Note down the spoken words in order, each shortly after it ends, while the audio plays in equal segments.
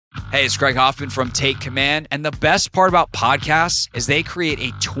Hey, it's Greg Hoffman from Take Command, and the best part about podcasts is they create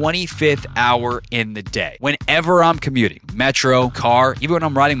a 25th hour in the day. Whenever I'm commuting, metro, car, even when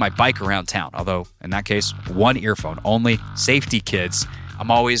I'm riding my bike around town, although in that case, one earphone only, safety kids,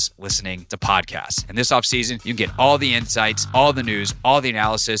 I'm always listening to podcasts. And this offseason, you can get all the insights, all the news, all the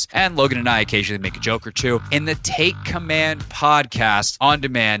analysis, and Logan and I occasionally make a joke or two in the Take Command podcast on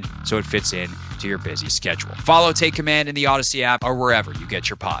demand so it fits in to your busy schedule. Follow Take Command in the Odyssey app or wherever you get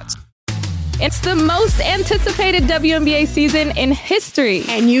your pods. It's the most anticipated WNBA season in history.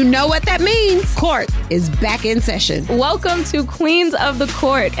 And you know what that means. Court is back in session. Welcome to Queens of the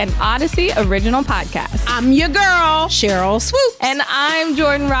Court, an Odyssey original podcast. I'm your girl, Cheryl Swoop. And I'm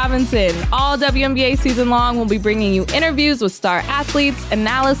Jordan Robinson. All WNBA season long, we'll be bringing you interviews with star athletes,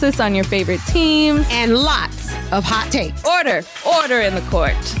 analysis on your favorite teams, and lots of hot takes. Order in the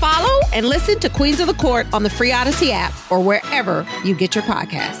court. Follow and listen to Queens of the Court on the free Odyssey app or wherever you get your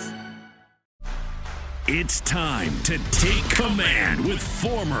podcasts. It's time to take command with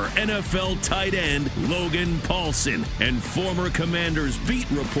former NFL tight end Logan Paulsen and former Commanders beat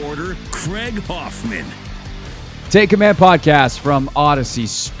reporter Craig Hoffman. Take Command podcast from Odyssey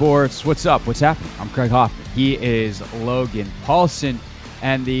Sports. What's up? What's happening? I'm Craig Hoffman. He is Logan Paulsen,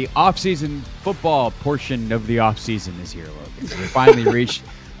 and the offseason football portion of the offseason is here, Logan. We finally reached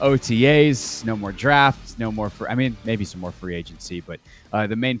OTAs, no more drafts, no more maybe some more free agency, but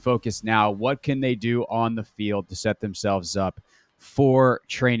the main focus now, what can they do on the field to set themselves up for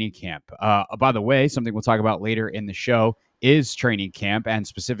training camp? By the way, something we'll talk about later in the show is training camp, and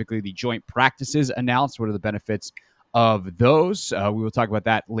specifically the joint practices announced. What are the benefits of those? We will talk about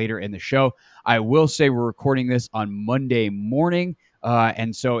that later in the show. I will say we're recording this on Monday morning.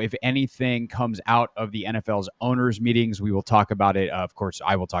 And so if anything comes out of the NFL's owners meetings, we will talk about it. Of course,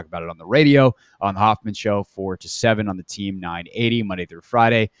 I will talk about it on the radio, on the Hoffman Show, 4 to 7 on the Team 980, Monday through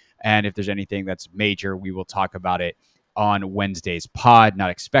Friday. And if there's anything that's major, we will talk about it on Wednesday's pod.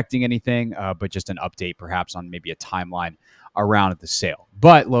 Not expecting anything, but just an update perhaps on maybe a timeline around the sale.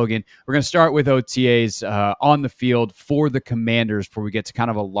 But Logan, we're going to start with OTAs on the field for the Commanders before we get to kind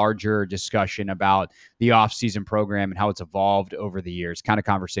of a larger discussion about the offseason program and how it's evolved over the years, kind of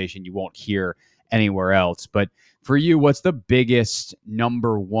conversation you won't hear anywhere else. But for you, what's the biggest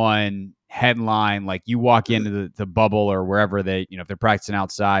number one headline? Like you walk into the bubble or wherever they, if they're practicing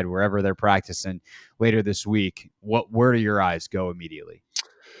outside, wherever they're practicing later this week, where do your eyes go immediately?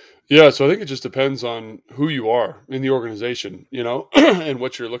 Yeah, so I think it just depends on who you are in the organization, and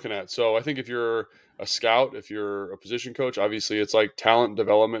what you're looking at. So I think if you're a scout, if you're a position coach, obviously it's like talent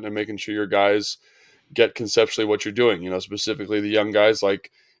development and making sure your guys get conceptually what you're doing, specifically the young guys.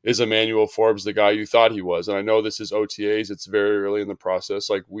 Like, is Emmanuel Forbes the guy you thought he was? And I know this is OTAs. It's very early in the process.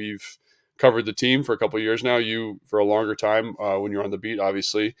 Like, we've covered the team for a couple of years now, you for a longer time when you're on the beat,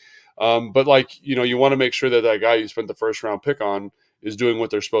 obviously. But you want to make sure that guy you spent the first round pick on is doing what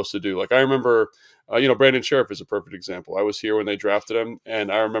they're supposed to do. Like, I remember, Brandon Sheriff is a perfect example. I was here when they drafted him,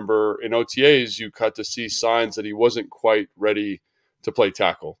 and I remember in OTAs, you got to see signs that he wasn't quite ready to play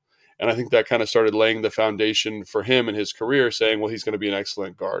tackle. And I think that kind of started laying the foundation for him in his career, saying, well, he's going to be an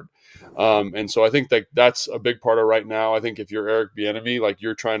excellent guard. And so I think that that's a big part of right now. I think if you're Eric Bieniemy, like,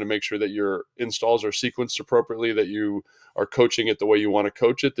 you're trying to make sure that your installs are sequenced appropriately, that you are coaching it the way you want to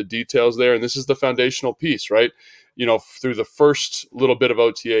coach it, the details there. And this is the foundational piece, right? Through the first little bit of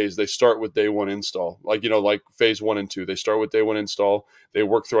OTAs, they start with day one install, like phase 1 and 2. They start with day one install. They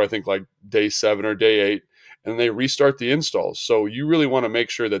work through, I think, like day 7 or day 8, and they restart the installs. So you really want to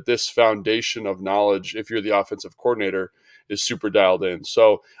make sure that this foundation of knowledge, if you're the offensive coordinator, is super dialed in.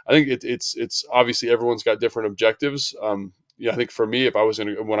 So I think it's obviously everyone's got different objectives. I think for me, if I was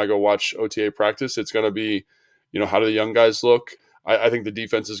when I go watch OTA practice, it's going to be, how do the young guys look? I think the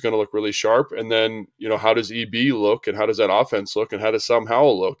defense is going to look really sharp. And then, how does EB look, and how does that offense look, and how does Sam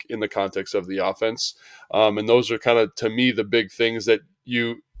Howell look in the context of the offense? And those are kind of, to me, the big things that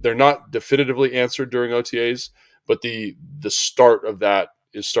they're not definitively answered during OTAs, but the start of that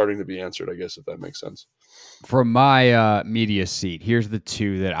is starting to be answered, I guess, if that makes sense. From my media seat, here's the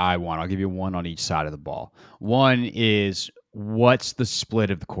two that I want. I'll give you one on each side of the ball. One is, what's the split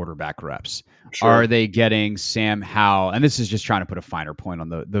of the quarterback reps? Sure. Are they getting Sam Howell? And this is just trying to put a finer point on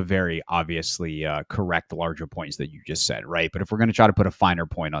the very obviously correct larger points that you just said, right? But if we're going to try to put a finer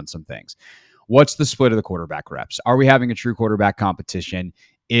point on some things, what's the split of the quarterback reps? Are we having a true quarterback competition?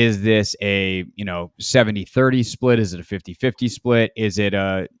 Is this a 70-30 split? Is it a 50-50 split? Is it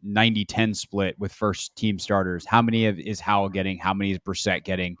a 90-10 split with first team starters? How many is Howell getting? How many is Brissett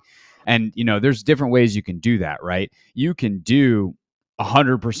getting? And, there's different ways you can do that, right? You can do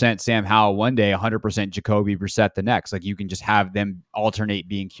 100% Sam Howell one day, 100% Jacoby Brissett the next. Like, you can just have them alternate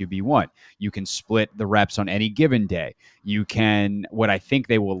being QB1. You can split the reps on any given day. You can, what I think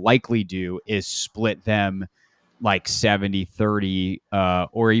they will likely do is split them like 70-30,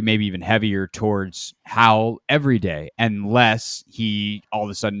 or maybe even heavier towards Howell every day, unless he all of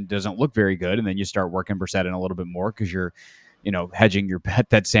a sudden doesn't look very good. And then you start working Brissett in a little bit more because you're, hedging your bet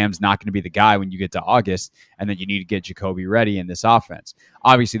that Sam's not going to be the guy when you get to August, and then you need to get Jacoby ready in this offense.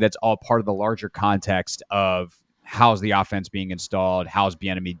 Obviously, that's all part of the larger context of how's the offense being installed, how's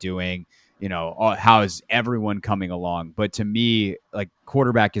Bieniemy doing, how is everyone coming along. But to me, like,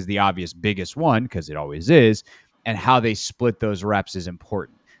 quarterback is the obvious biggest one because it always is, and how they split those reps is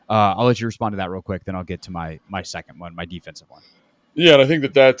important. I'll let you respond to that real quick, then I'll get to my second one, my defensive one. Yeah, and I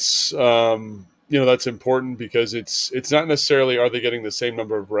think that's that's important because it's not necessarily are they getting the same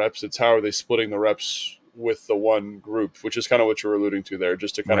number of reps, it's how are they splitting the reps with the one group, which is kind of what you're alluding to there,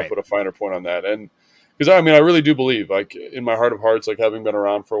 just to kind of put a finer point on that. And because I really do believe, like, in my heart of hearts, like, having been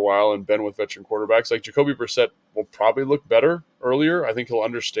around for a while and been with veteran quarterbacks, like, Jacoby Brissett will probably look better earlier. I think he'll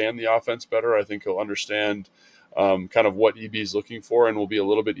understand the offense better. I think he'll understand kind of what EB is looking for, and will be a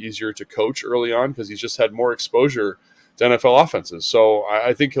little bit easier to coach early on because he's just had more exposure to NFL offenses. So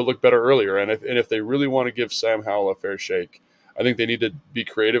I think he'll look better earlier. And if they really want to give Sam Howell a fair shake, I think they need to be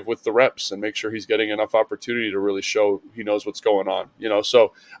creative with the reps and make sure he's getting enough opportunity to really show he knows what's going on.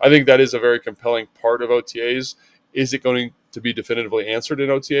 So I think that is a very compelling part of OTAs. Is it going to be definitively answered in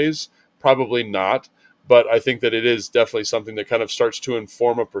OTAs? Probably not. But I think that it is definitely something that kind of starts to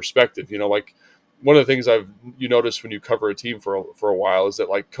inform a perspective. Like, one of the things you notice when you cover a team for a while is that,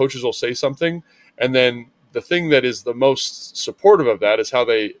 like, coaches will say something, and then the thing that is the most supportive of that is how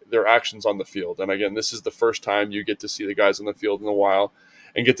their actions on the field. And again, this is the first time you get to see the guys on the field in a while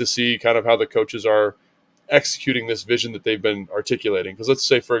and get to see kind of how the coaches are executing this vision that they've been articulating. Because let's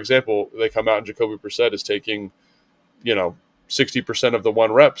say, for example, they come out and Jacoby Brissett is taking, 60% of the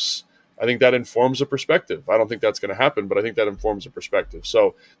one reps. I think that informs a perspective. I don't think that's going to happen, but I think that informs a perspective.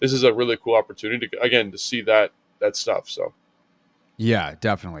 So this is a really cool opportunity to see that stuff. So. Yeah,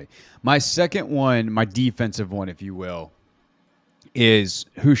 definitely. My second one, my defensive one, if you will, is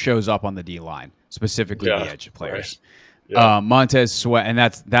who shows up on the D line, specifically the edge players. Right. Yeah. Montez Sweat, and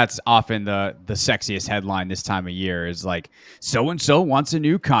that's often the sexiest headline this time of year is like, so-and-so wants a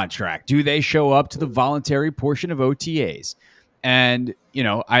new contract. Do they show up to the voluntary portion of OTAs? And,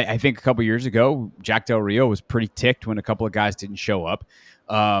 I think a couple years ago, Jack Del Rio was pretty ticked when a couple of guys didn't show up.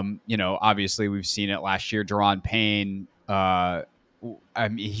 Obviously we've seen it last year. Daron Payne,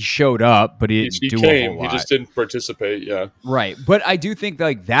 he showed up, but he didn't do a whole lot. He just didn't participate. Yeah. Right. But I do think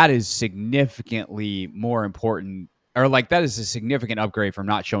like that is significantly more important, or like that is a significant upgrade from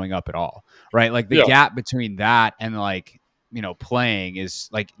not showing up at all. Right. Like the gap between that and like, playing is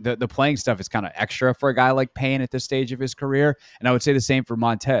like the playing stuff is kind of extra for a guy like Payne at this stage of his career. And I would say the same for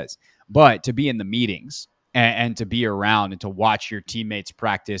Montez, but to be in the meetings and to be around and to watch your teammates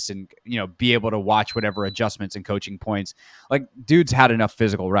practice and, be able to watch whatever adjustments and coaching points, like dude's had enough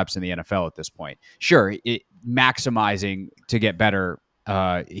physical reps in the NFL at this point. Sure. Maximizing to get better.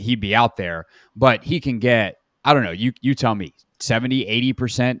 He'd be out there, but he can get, I don't know. You tell me 70,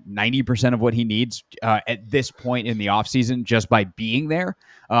 80%, 90% of what he needs at this point in the offseason just by being there.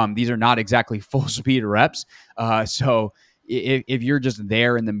 These are not exactly full speed reps. So if you're just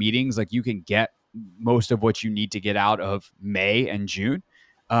there in the meetings, like you can get most of what you need to get out of May and June.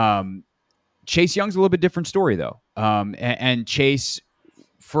 Chase Young's a little bit different story though. And Chase,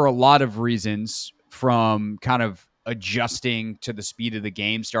 for a lot of reasons, from kind of adjusting to the speed of the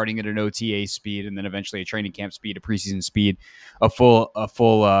game, starting at an OTA speed and then eventually a training camp speed, a preseason speed, a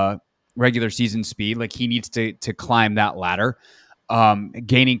full regular season speed. Like he needs to climb that ladder,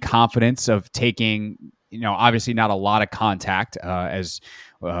 gaining confidence of taking, obviously not a lot of contact, as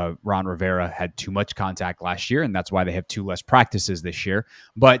Ron Rivera had too much contact last year, and that's why they have 2 less practices this year.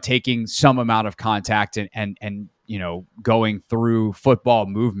 But taking some amount of contact and going through football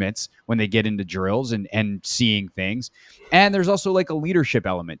movements when they get into drills and seeing things. And there's also like a leadership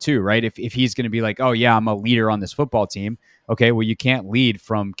element too, right? If he's going to be like, oh yeah, I'm a leader on this football team. Okay, well, you can't lead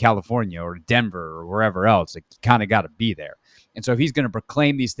from California or Denver or wherever else. Like, you kind of got to be there. And so if he's going to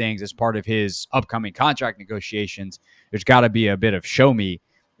proclaim these things as part of his upcoming contract negotiations, there's got to be a bit of show me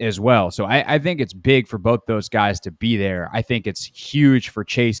as well. So I think it's big for both those guys to be there. I think it's huge for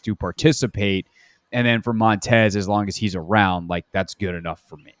Chase to participate. And then for Montez, as long as he's around, like that's good enough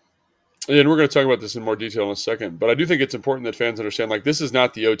for me. And we're going to talk about this in more detail in a second, but I do think it's important that fans understand, like, this is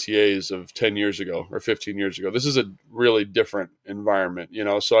not the OTAs of 10 years ago or 15 years ago. This is a really different environment,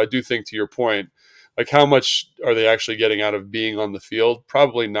 So I do think, to your point, Like, how much are they actually getting out of being on the field?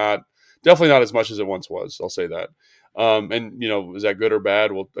 Probably not. Definitely not as much as it once was. I'll say that. And is that good or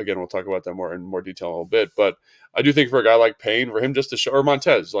bad? We'll talk about that in more detail in a little bit. But I do think for a guy like Payne, for him just to show, or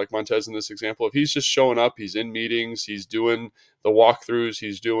Montez in this example, if he's just showing up, he's in meetings, he's doing the walkthroughs,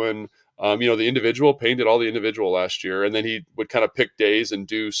 he's doing, the individual. Payne did all the individual last year, and then he would kind of pick days and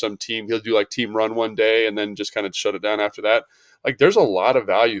do some team. He'll do like team run one day, and then just kind of shut it down after that. Like, there's a lot of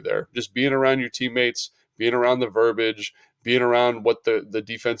value there, just being around your teammates, being around the verbiage, being around what the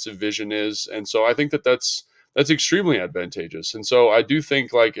defensive vision is, and so I think that's extremely advantageous. And so I do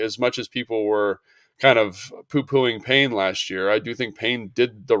think, like, as much as people were kind of poo-pooing Payne last year, I do think Payne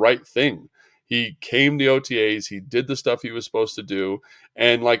did the right thing. He came to OTAs, he did the stuff he was supposed to do,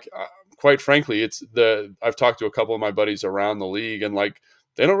 and like, quite frankly, I've talked to a couple of my buddies around the league, and like,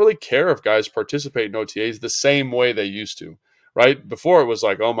 they don't really care if guys participate in OTAs the same way they used to, right? Before it was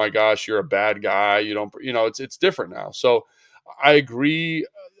like, oh my gosh, you're a bad guy. You don't, it's different now. So I agree.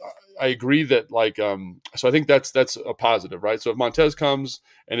 I agree that, like, so I think that's a positive, right? So if Montez comes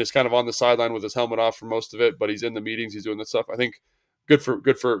and is kind of on the sideline with his helmet off for most of it, but he's in the meetings, he's doing that stuff, I think good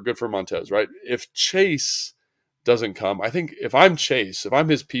for Montez, right? If Chase doesn't come, I think if I'm Chase, if I'm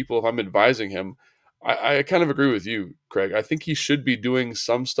his people, if I'm advising him, I kind of agree with you, Craig. I think he should be doing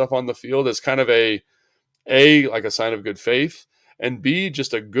some stuff on the field as kind of like a sign of good faith, and B,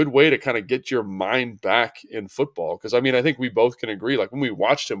 just a good way to kind of get your mind back in football. Because, I mean, I think we both can agree, like, when we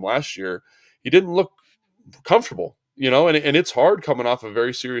watched him last year, he didn't look comfortable, and it's hard coming off a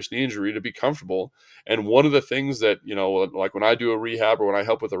very serious knee injury to be comfortable. And one of the things that, like when I do a rehab or when I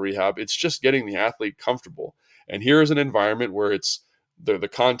help with a rehab, it's just getting the athlete comfortable. And here is an environment where it's the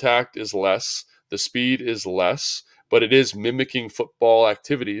contact is less, the speed is less, but it is mimicking football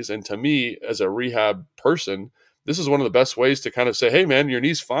activities. And to me, as a rehab person, this is one of the best ways to kind of say, hey man, your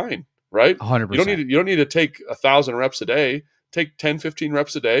knee's fine, right? 100%. You don't need to take 1,000 reps a day. Take 10, 15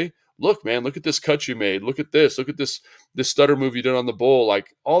 reps a day. Look, man, look at this cut you made. Look at this stutter move you did on the bull,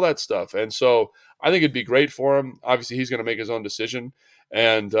 like all that stuff. And so I think it'd be great for him. Obviously, he's going to make his own decision,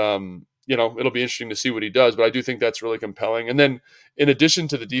 and it'll be interesting to see what he does. But I do think that's really compelling. And then, in addition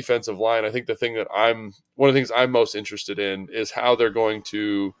to the defensive line, I think one of the things I'm most interested in is how they're going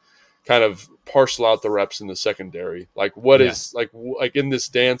to kind of parcel out the reps in the secondary. Like, what is like in this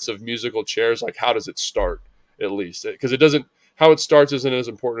dance of musical chairs, like, how does it start, at least? Because how it starts isn't as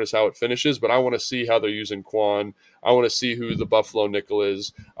important as how it finishes, but I want to see how they're using Quan. I want to see who the Buffalo nickel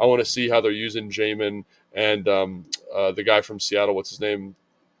is. I want to see how they're using Jamin and the guy from Seattle. What's his name?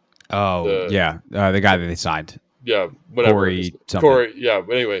 The guy that they signed. Yeah, whatever. Corey. Yeah,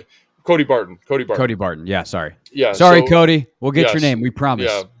 but anyway, Cody Barton. Yeah, sorry. Yeah, sorry, Cody. We'll get your name. We promise.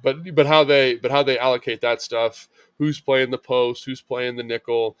 Yeah, but how they allocate that stuff? Who's playing the post? Who's playing the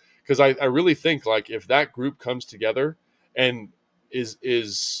nickel? Because I really think, like, if that group comes together and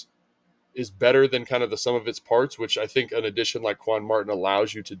is better than kind of the sum of its parts, which I think an addition like Quan Martin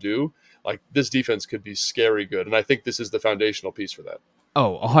allows you to do, like, this defense could be scary good, and I think this is the foundational piece for that.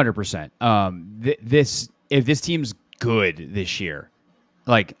 Oh, 100%. If this team's good this year,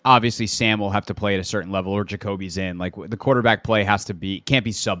 like, obviously Sam will have to play at a certain level, or Jacoby's in. Like, the quarterback play can't be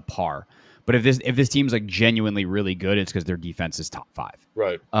subpar. But if this team's like genuinely really good, it's because their defense is top 5.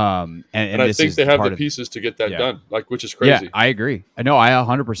 Right. And I think they have the pieces to get that done, like, which is crazy. Yeah, I agree. No, I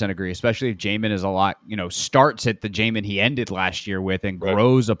 100% agree, especially if Jamin is a lot, starts at the Jamin he ended last year with and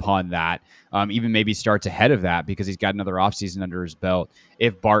grows upon that, even maybe starts ahead of that because he's got another offseason under his belt.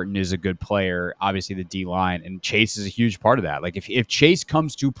 If Barton is a good player, obviously the D-line, and Chase is a huge part of that. Like, if Chase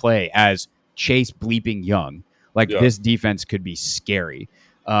comes to play as Chase bleeping Young, this defense could be scary.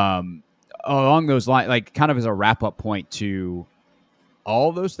 Along those lines, like, kind of as a wrap-up point to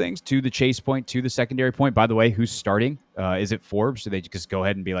all those things, to the Chase point, to the secondary point. By the way, who's starting? Is it Forbes? Do they just go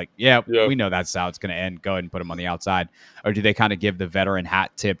ahead and be like, we know that's how it's going to end. Go ahead and put him on the outside. Or do they kind of give the veteran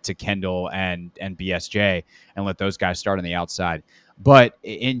hat tip to Kendall and BSJ and let those guys start on the outside? But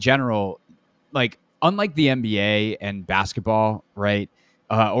in general, like, unlike the NBA and basketball, right,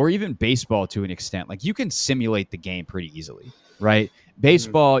 or even baseball to an extent, like, you can simulate the game pretty easily, right?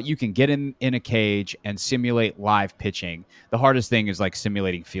 Baseball, you can get in a cage and simulate live pitching. The hardest thing is, like,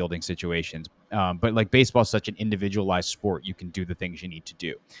 simulating fielding situations. But, like, baseball is such an individualized sport. You can do the things you need to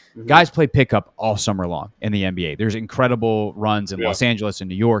do. Mm-hmm. Guys play pickup all summer long in the NBA. There's incredible runs in Los Angeles and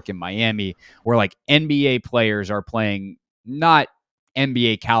New York and Miami where, like, NBA players are playing not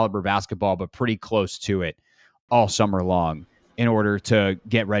NBA caliber basketball, but pretty close to it all summer long in order to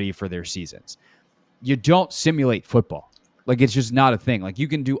get ready for their seasons. You don't simulate football. Like, it's just not a thing. Like, you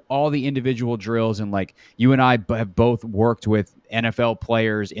can do all the individual drills, and like you and I have both worked with NFL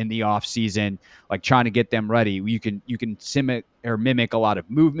players in the off season, like trying to get them ready. You can mimic a lot of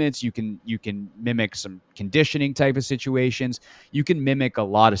movements. You can mimic some conditioning type of situations. You can mimic a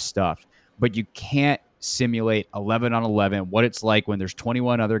lot of stuff, but you can't simulate 11 on 11, what it's like when there's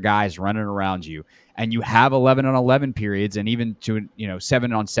 21 other guys running around you, and you have 11 on 11 periods, and even to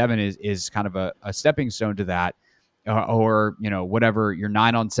 7 on 7 is kind of a stepping stone to that, or whatever, your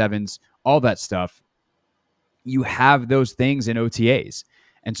 9 on 7s, all that stuff. You have those things in OTAs.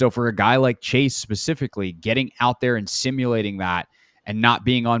 And so for a guy like Chase specifically, getting out there and simulating that and not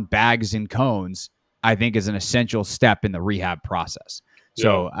being on bags and cones, I think is an essential step in the rehab process.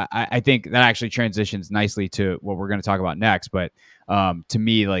 So yeah. I think that actually transitions nicely to what we're going to talk about next. But to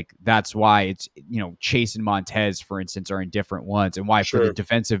me, like, that's why it's, Chase and Montez, for instance, are in different ones, and why for the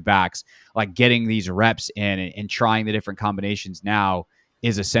defensive backs, like getting these reps in and trying the different combinations now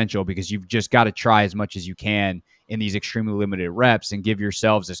is essential, because you've just got to try as much as you can in these extremely limited reps and give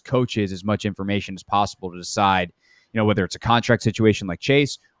yourselves as coaches as much information as possible to decide, whether it's a contract situation like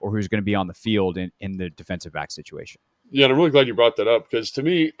Chase or who's going to be on the field in the defensive back situation. Yeah, and I'm really glad you brought that up, because to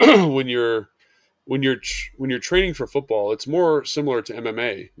me, when you're training for football, it's more similar to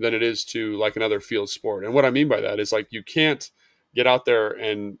MMA than it is to like another field sport. And what I mean by that is, like, you can't get out there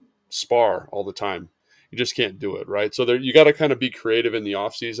and spar all the time. You just can't do it, right? So you got to kind of be creative in the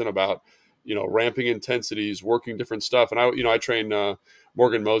off season about, ramping intensities, working different stuff. And I train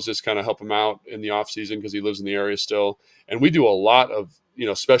Morgan Moses, kind of help him out in the off season because he lives in the area still. And we do a lot of,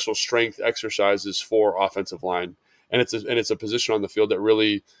 special strength exercises for offensive line. And it's a position on the field that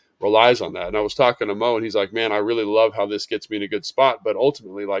really relies on that. And I was talking to Mo, and he's like, man, I really love how this gets me in a good spot. But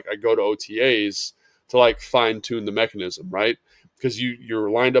ultimately, like, I go to OTAs to like fine tune the mechanism, right? Because you're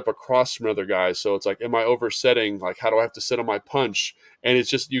lined up across from other guys. So it's like, am I oversetting? Like, how do I have to sit on my punch? And it's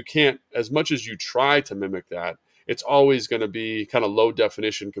just, you can't, as much as you try to mimic that, it's always going to be kind of low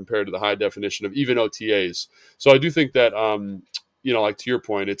definition compared to the high definition of even OTAs. So I do think that, like, to your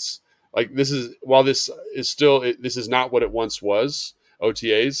point, it's like, this is not what it once was,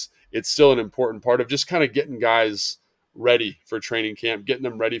 OTAs. It's still an important part of just kind of getting guys ready for training camp, getting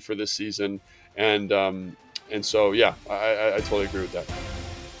them ready for this season. And so, yeah, I totally agree with that.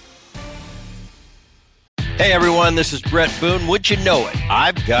 Hey everyone, this is Brett Boone. Would you know it?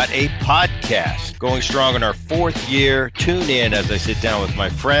 I've got a podcast going strong in our 4th year. Tune in as I sit down with my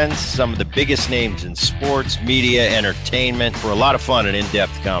friends, some of the biggest names in sports, media, entertainment, for a lot of fun and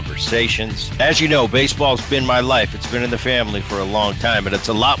in-depth conversations. As you know, baseball's been my life. It's been in the family for a long time, but it's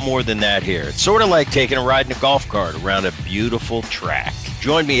a lot more than that here. It's sort of like taking a ride in a golf cart around a beautiful track.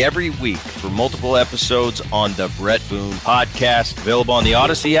 Join me every week for multiple episodes on the Brett Boone Podcast, available on the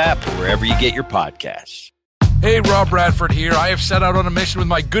Odyssey app or wherever you get your podcasts. Hey, Rob Bradford here. I have set out on a mission with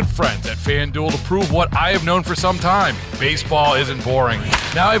my good friends at FanDuel to prove what I have known for some time. Baseball isn't boring.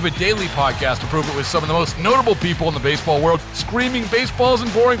 Now I have a daily podcast to prove it with some of the most notable people in the baseball world, screaming baseball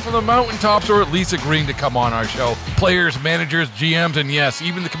isn't boring from the mountaintops, or at least agreeing to come on our show. Players, managers, GMs, and yes,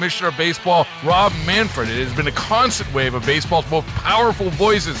 even the commissioner of baseball, Rob Manfred. It has been a constant wave of baseball's most powerful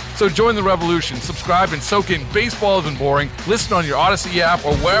voices. So join the revolution. Subscribe and soak in Baseball Isn't Boring. Listen on your Odyssey app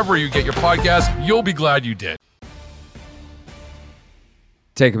or wherever you get your podcast. You'll be glad you did.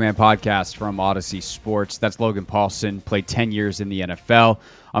 Take Command podcast from Odyssey Sports. That's Logan Paulson, played 10 years in the NFL.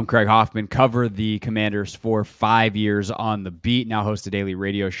 I'm Craig Hoffman, covered the Commanders for 5 years on the beat, now host a daily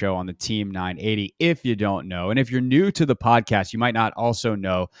radio show on the Team 980, if you don't know. And if you're new to the podcast, you might not also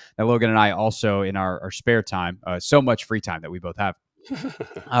know that Logan and I also, in our spare time, so much free time that we both have,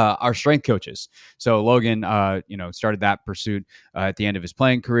 our strength coaches. So Logan, started that pursuit at the end of his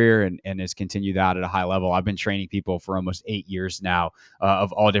playing career and has continued that at a high level. I've been training people for almost 8 years now,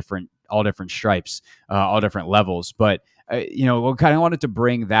 of all different stripes, all different levels. But we kind of wanted to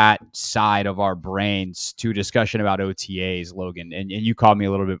bring that side of our brains to discussion about OTAs, Logan. And you called me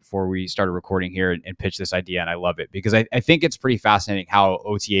a little bit before we started recording here and pitched this idea, and I love it because I think it's pretty fascinating how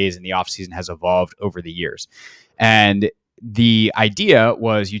OTAs in the offseason has evolved over the years. And the idea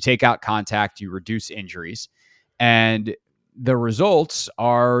was you take out contact, you reduce injuries, and the results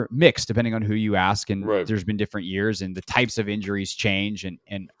are mixed depending on who you ask. And right. There's been different years and the types of injuries change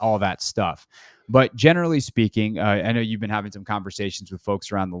and all that stuff. But generally speaking, I know you've been having some conversations with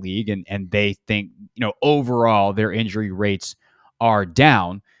folks around the league and they think, overall their injury rates are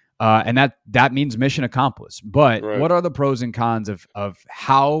down. And that means mission accomplished. But right. What are the pros and cons of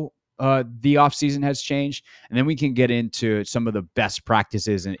how the offseason has changed. And then we can get into some of the best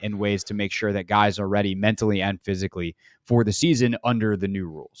practices and ways to make sure that guys are ready mentally and physically for the season under the new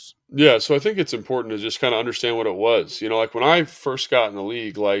rules. Yeah, so I think it's important to just kind of understand what it was. Like when I first got in the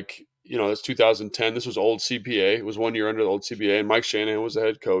league, like, that's 2010. This was old CPA. It was 1 year under the old CPA, and Mike Shanahan was the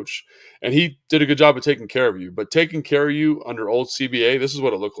head coach. And he did a good job of taking care of you. But taking care of you under old CBA, this is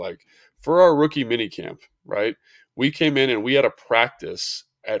what it looked like. For our rookie mini camp, right? We came in and we had a practice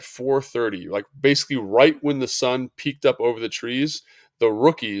at 4:30, like basically right when the sun peaked up over the trees. The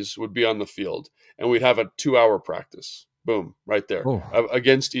rookies would be on the field, and we'd have a 2-hour practice. Boom, right there. Oh.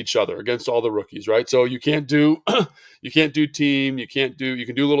 Against each other, against all the rookies, right? So you can't do team, you can do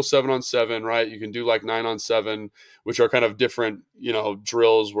a little 7-on-7, right? You can do like 9-on-7, which are kind of different,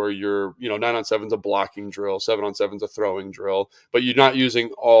 drills where you're, 9-on-7 is a blocking drill, 7-on-7 is a throwing drill, but you're not using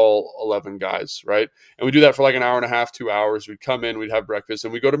all 11 guys, right? And we do that for like an hour and a half, 2 hours. We'd come in, we'd have breakfast,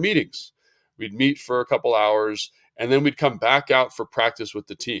 and we'd go to meetings. We'd meet for a couple hours, and then we'd come back out for practice with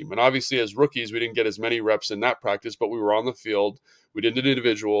the team. And obviously, as rookies, we didn't get as many reps in that practice, but we were on the field. We did an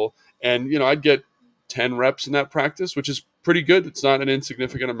individual. And, I'd get 10 reps in that practice, which is pretty good. It's not an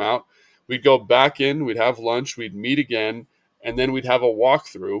insignificant amount. We'd go back in, we'd have lunch, we'd meet again, and then we'd have a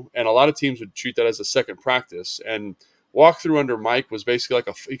walkthrough. And a lot of teams would treat that as a second practice. And walkthrough under Mike was basically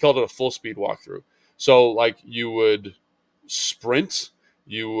like he called it a full speed walkthrough. So, like, you would sprint,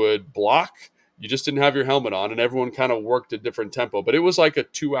 you would block, you just didn't have your helmet on, and everyone kind of worked at different tempo. But it was like a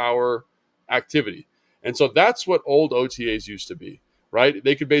 2-hour activity. And so that's what old OTAs used to be, right?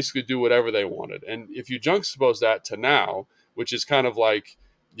 They could basically do whatever they wanted. And if you juxtapose that to now, which is kind of like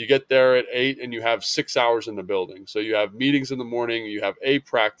you get there at 8 and you have 6 hours in the building. So you have meetings in the morning, you have a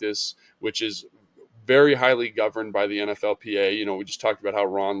practice, which is very highly governed by the NFLPA. We just talked about how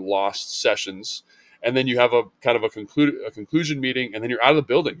Ron lost sessions. And then you have a kind of a conclusion meeting, and then you're out of the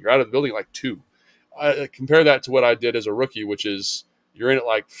building. You're out of the building at like 2. I compare that to what I did as a rookie, which is you're in at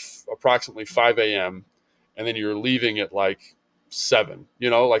like approximately 5 a.m. and then you're leaving at like 7,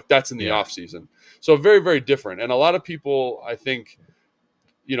 like that's in the off season. So very, very different. And a lot of people, I think,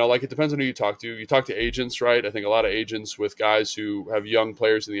 like it depends on who you talk to. You talk to agents, right? I think a lot of agents with guys who have young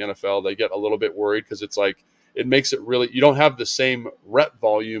players in the NFL, they get a little bit worried because it's like, it makes it really, you don't have the same rep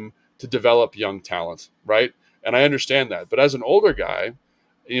volume to develop young talent, right? And I understand that. But as an older guy,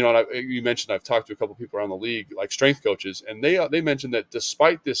 and you mentioned I've talked to a couple people around the league, like strength coaches, and they mentioned that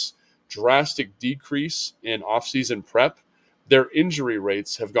despite this drastic decrease in off-season prep, their injury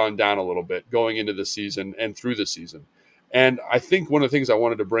rates have gone down a little bit going into the season and through the season. And I think one of the things I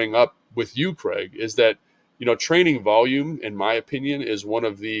wanted to bring up with you, Craig, is that, training volume, in my opinion, is one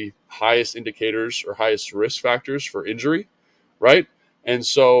of the highest indicators or highest risk factors for injury, right? And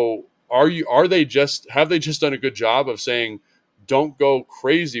so have they just done a good job of saying, don't go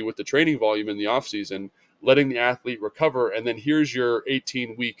crazy with the training volume in the offseason, letting the athlete recover, and then here's your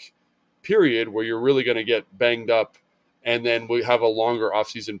 18-week period where you're really going to get banged up, and then we have a longer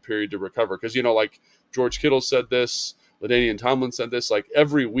offseason period to recover. Because, like George Kittle said this, LaDainian Tomlin said this, like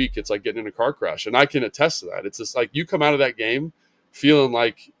every week it's like getting in a car crash, and I can attest to that. It's just like you come out of that game feeling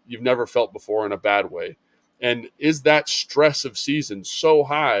like you've never felt before in a bad way. And is that stress of season so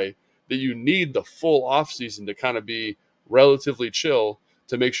high that you need the full offseason to kind of be relatively chill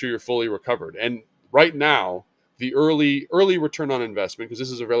to make sure you're fully recovered? And right now, the early return on investment, because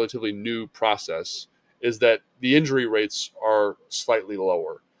this is a relatively new process, is that the injury rates are slightly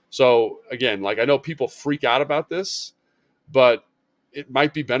lower. So again, like I know people freak out about this, but it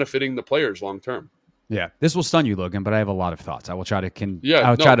might be benefiting the players long term. Yeah, this will stun you, Logan, but I have a lot of thoughts. I will try to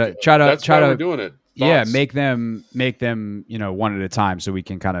That's why we're doing it. Thoughts. Yeah, make them one at a time so we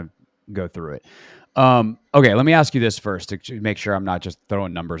can kind of go through it. Okay, let me ask you this first to make sure I'm not just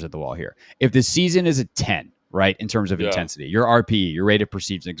throwing numbers at the wall here. If the season is a 10, right, in terms of intensity, your RPE, your rate of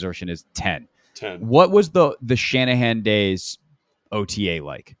perceived exertion is 10. What was the Shanahan days OTA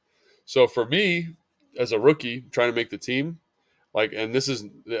like? So for me, as a rookie trying to make the team, and this is,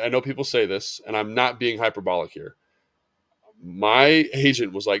 I know people say this, and I'm not being hyperbolic here. My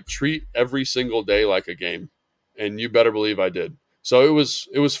agent was like, treat every single day like a game, and you better believe I did. So it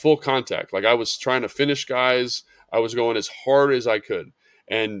was full contact. Like I was trying to finish guys. I was going as hard as I could.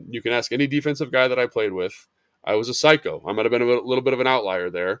 And you can ask any defensive guy that I played with. I was a psycho. I might have been a little bit of an outlier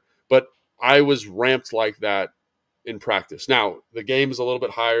there, but I was ramped like that in practice. Now the game is a little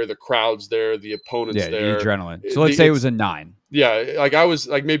bit higher. The crowd's there. The opponent's there. The adrenaline. So let's say it was a 9. Yeah, like I was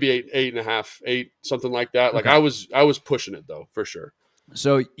like maybe 8.5, 8, something like that. Like okay. I was pushing it though for sure.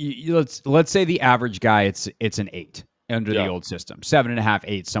 So let's say the average guy it's an 8 under the old system, 7.5,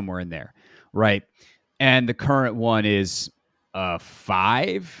 8, somewhere in there, right? And the current one is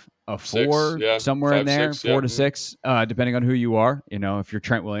 5. a 6, 4, yeah, somewhere in 5, there, 6, yeah, 4 to 6, depending on who you are. If you're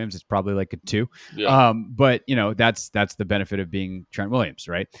Trent Williams, it's probably like a 2. yeah. But that's the benefit of being Trent Williams,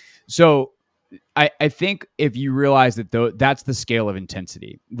 right? So I think if you realize that that's the scale of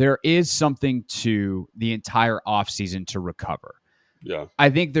intensity, there is something to the entire offseason to recover. Yeah. I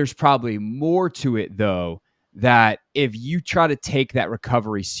think there's probably more to it, though, that if you try to take that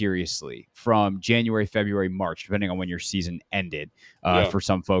recovery seriously from January, February, March, depending on when your season ended, for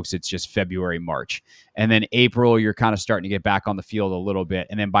some folks, it's just February, March. And then April, you're kind of starting to get back on the field a little bit.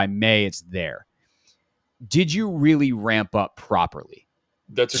 And then by May, it's there. Did you really ramp up properly?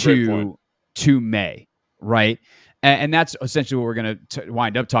 That's a great point. To May, right? And that's essentially what we're going to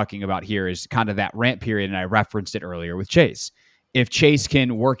wind up talking about here is kind of that ramp period. And I referenced it earlier with Chase. If Chase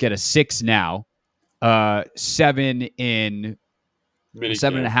can work at a 6 now, 7 in Mini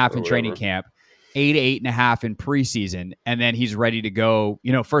 7.5 in training whatever. camp, 8.5 in preseason, and then he's ready to go.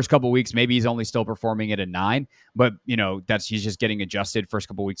 First couple of weeks, maybe he's only still performing at a 9, but he's just getting adjusted first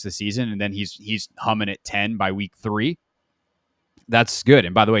couple of weeks of the season, and then he's humming at 10 by week 3. That's good.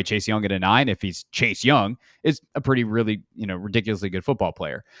 And by the way, Chase Young at a 9, if he's Chase Young, is a pretty really ridiculously good football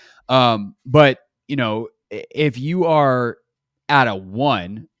player. But if you are at a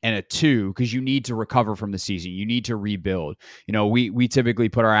 1 and a 2, because you need to recover from the season, you need to rebuild. We typically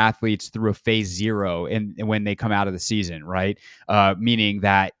put our athletes through a phase 0 and when they come out of the season, right? Meaning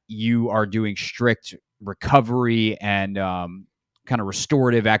that you are doing strict recovery and kind of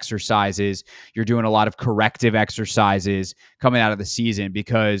restorative exercises. You're doing a lot of corrective exercises coming out of the season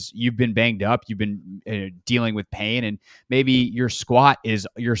because you've been banged up, you've been dealing with pain, and maybe your squat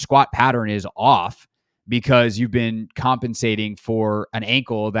pattern is off because you've been compensating for an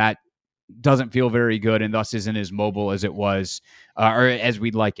ankle that doesn't feel very good and thus isn't as mobile as it was or as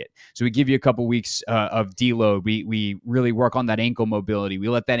we'd like it. So we give you a couple weeks of deload. We really work on that ankle mobility. We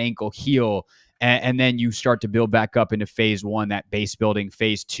let that ankle heal. And then you start to build back up into phase 1, that base building,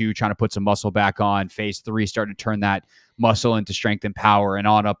 phase 2, trying to put some muscle back on, phase 3, starting to turn that muscle into strength and power, and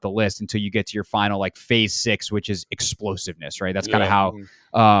on up the list until you get to your final, like phase 6, which is explosiveness, right? That's kind of how,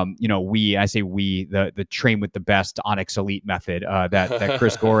 the Train with the Best Onyx Elite method that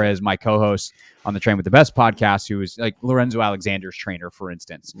Chris Gore is my co-host on the Train with the Best podcast, who is like Lorenzo Alexander's trainer, for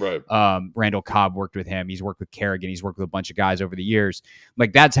instance. Right. Randall Cobb worked with him. He's worked with Kerrigan. He's worked with a bunch of guys over the years.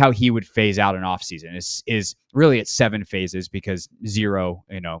 Like that's how he would phase out an off season is really at 7 phases because 0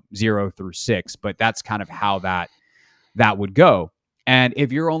 through 6, but that's kind of how that would go. And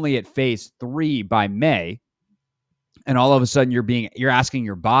if you're only at phase 3 by May, and all of a sudden you're asking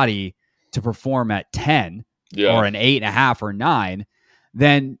your body to perform at 10 or an 8.5 or 9,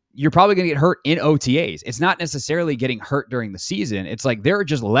 then you're probably going to get hurt in OTAs. It's not necessarily getting hurt during the season. It's like there are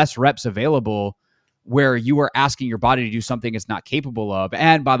just less reps available where you are asking your body to do something it's not capable of.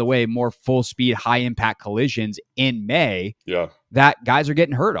 And by the way, more full speed, high impact collisions in May that guys are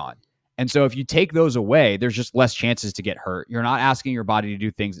getting hurt on. And so if you take those away, there's just less chances to get hurt. You're not asking your body to do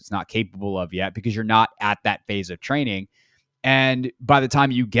things it's not capable of yet because you're not at that phase of training. And by the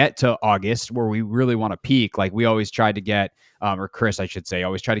time you get to August, where we really want to peak, like we always tried to get, or Chris, I should say,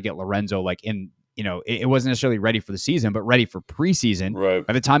 always tried to get Lorenzo like in, it wasn't necessarily ready for the season, but ready for preseason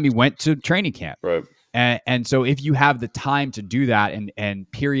by the time he went to training camp. Right. And so if you have the time to do that and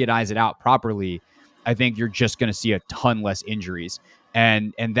periodize it out properly, I think you're just going to see a ton less injuries.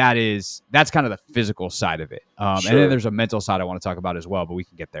 And that's kind of the physical side of it. And then there's a mental side I want to talk about as well, but we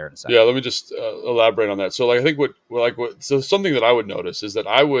can get there in a second. Yeah, let me just elaborate on that. So like I think so something that I would notice is that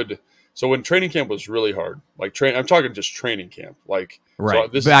so when training camp was really hard, like I'm talking just training camp, like right.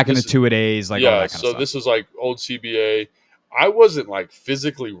 So back in the 2-a-days, like all that kind of stuff. This is like old CBA. I wasn't like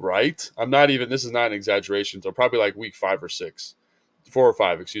physically right. This is not an exaggeration. So probably like week 4 or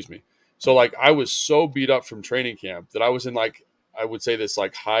 5, excuse me. So like I was so beat up from training camp that I was in like, I would say this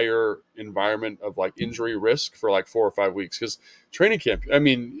like higher environment of like injury risk for like 4 or 5 weeks. Because training camp, I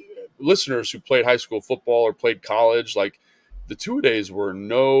mean, listeners who played high school football or played college, like the 2-a-days were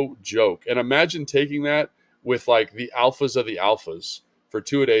no joke. And imagine taking that with like the alphas of the alphas for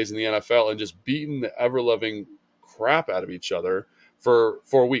 2-a-days in the NFL and just beating the ever-loving crap out of each other for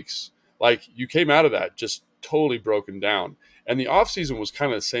 4 weeks. Like you came out of that just totally broken down. And the off season was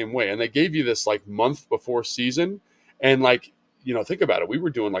kind of the same way. And they gave you this like month before season. And like, think about it. We were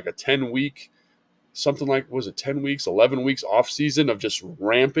doing like a 10-week, something like, 10 weeks, 11 weeks off season of just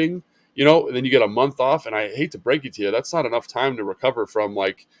ramping, and then you get a month off. And I hate to break it to you, that's not enough time to recover from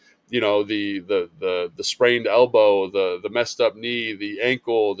like, the sprained elbow, the messed up knee, the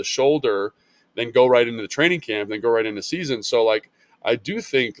ankle, the shoulder, then go right into the training camp, then go right into season. So like, I do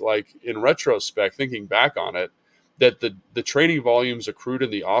think like in retrospect, thinking back on it, that the training volumes accrued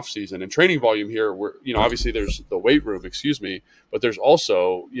in the off season, and training volume here, where, obviously there's the weight room, but there's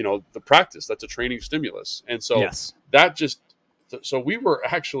also, the practice. That's a training stimulus. And so Yes. so we were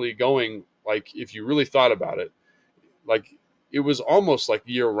actually going, like, if you really thought about it, like, it was almost like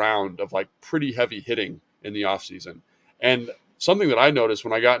year round of like pretty heavy hitting in the off season. And something that I noticed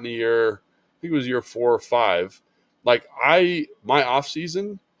when I got in I think it was year 4 or 5, like my off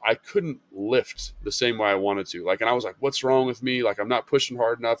season, I couldn't lift the same way I wanted to. Like, and I was like, what's wrong with me? Like, I'm not pushing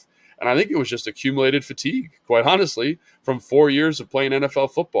hard enough. And I think it was just accumulated fatigue, quite honestly, from 4 years of playing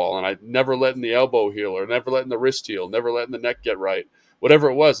NFL football. And I never letting the elbow heal, or never letting the wrist heal, never letting the neck get right, whatever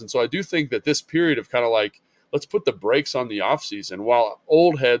it was. And so I do think that this period of kind of like, let's put the brakes on the offseason, while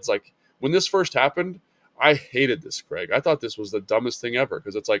old heads, like when this first happened, I hated this, Craig. I thought this was the dumbest thing ever,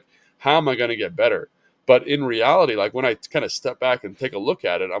 because it's like, how am I going to get better? But in reality, like when I kind of step back and take a look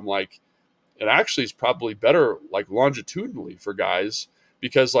at it, I'm like, it actually is probably better, like longitudinally for guys,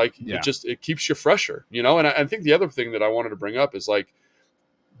 because like it keeps you fresher, And I think the other thing that I wanted to bring up is, like,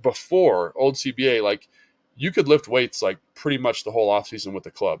 before old CBA, like you could lift weights like pretty much the whole offseason with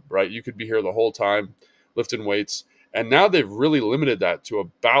the club, right? You could be here the whole time lifting weights. And now they've really limited that to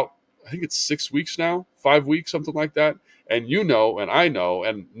about, I think it's 6 weeks now, 5 weeks, something like that. And and I know,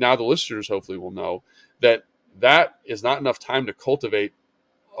 and now the listeners hopefully will know, that is not enough time to cultivate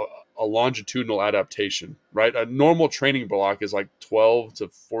a longitudinal adaptation, right? A normal training block is like 12 to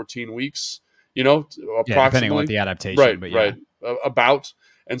 14 weeks, approximately. Yeah, depending on what the adaptation, right, but right, about.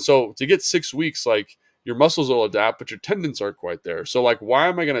 And so to get 6 weeks, like, your muscles will adapt, but your tendons aren't quite there. So, like, why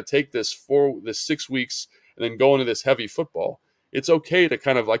am I going to take this 6 weeks and then go into this heavy football? It's okay to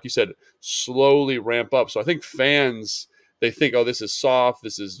kind of, like you said, slowly ramp up. So I think fans, they think, oh, this is soft,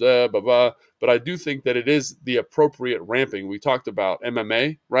 this is blah, blah. But I do think that it is the appropriate ramping. We talked about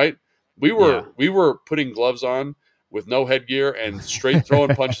MMA, right? We were putting gloves on with no headgear and straight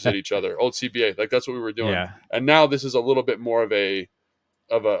throwing punches at each other. Old CBA, like that's what we were doing. Yeah. And now this is a little bit more of a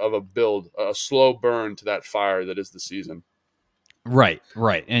build, a slow burn to that fire that is the season. Right.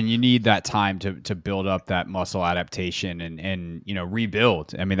 And you need that time to build up that muscle adaptation and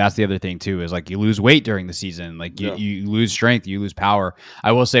rebuild. I mean, that's the other thing too, is like you lose weight during the season, like you lose strength, you lose power.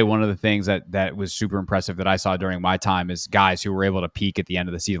 I will say one of the things that was super impressive that I saw during my time is guys who were able to peak at the end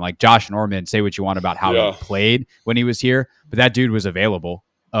of the season, like Josh Norman. Say what you want about how he played when he was here, but that dude was available.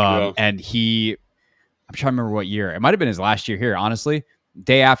 And I'm trying to remember what year. It might have been his last year here, honestly.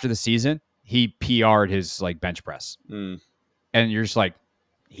 Day after the season, he PR'd his like bench press. And you're just like,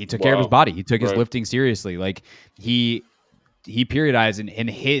 he took care of his body. He took his lifting seriously. Like he periodized in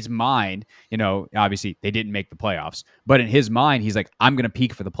his mind, obviously they didn't make the playoffs, but in his mind, he's like, I'm going to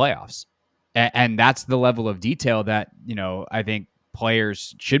peak for the playoffs. And that's the level of detail that, I think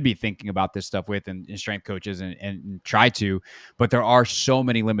players should be thinking about this stuff with, and strength coaches and try to, but there are so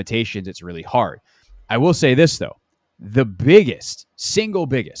many limitations. It's really hard. I will say this though, the single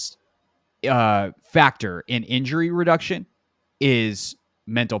biggest factor in injury reduction is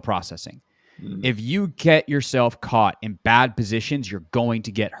mental processing. If you get yourself caught in bad positions, you're going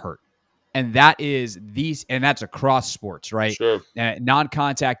to get hurt. And that's across sports, right? Sure.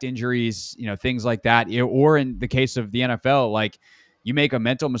 Non-contact injuries, things like that. Or in the case of the NFL, like you make a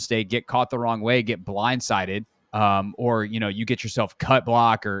mental mistake, get caught the wrong way, get blindsided, or, you get yourself cut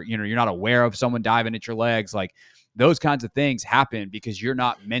block, or, you're not aware of someone diving at your legs. Like those kinds of things happen because you're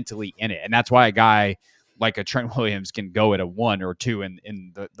not mentally in it. And that's why a guy like a Trent Williams can go at a 1 or 2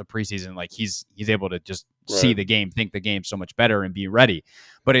 in the preseason. Like he's able to just see the game, think the game so much better, and be ready.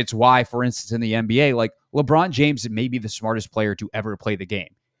 But it's why, for instance, in the NBA, like LeBron James may be the smartest player to ever play the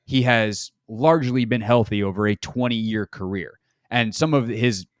game. He has largely been healthy over a 20-year career. And some of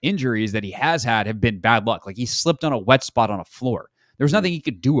his injuries that he has had have been bad luck. Like he slipped on a wet spot on a floor. There was nothing he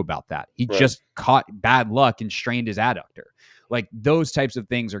could do about that. He just caught bad luck and strained his adductor. Like those types of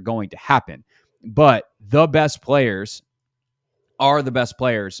things are going to happen. But the best players are the best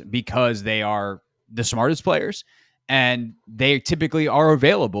players because they are the smartest players, and they typically are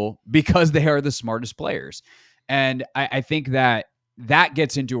available because they are the smartest players. And I think that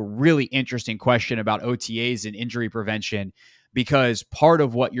gets into a really interesting question about OTAs and injury prevention, because part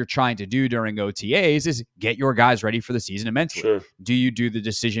of what you're trying to do during OTAs is get your guys ready for the season and mentally. Sure. Do you do the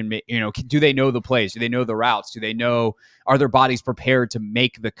decision? Do they know the plays? Do they know the routes? Are their bodies prepared to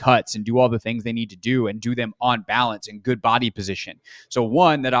make the cuts and do all the things they need to do and do them on balance and good body position? So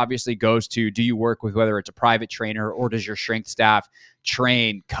one that obviously goes to, do you work with, whether it's a private trainer or does your strength staff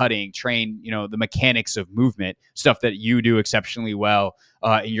train cutting, train, the mechanics of movement, stuff that you do exceptionally well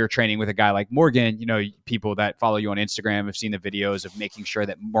in your training with a guy like Morgan. People that follow you on Instagram have seen the videos of making sure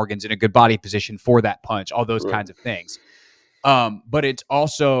that Morgan's in a good body position for that punch, all those kinds of things. But it's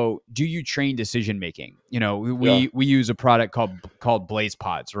also, do you train decision making? We use a product called Blaze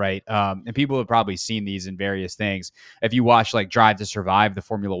Pods, right? And people have probably seen these in various things. If you watch like Drive to Survive, the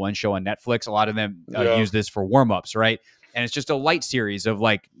Formula One show on Netflix, a lot of them use this for warm-ups, right? And it's just a light series of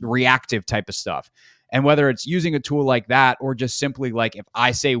like reactive type of stuff. And whether it's using a tool like that or just simply like, if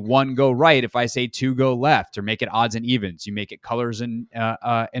I say 1, go right, if I say 2, go left, or make it odds and evens, you make it colors and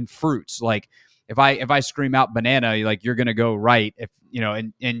fruits. Like, if I scream out banana, you're going to go right, if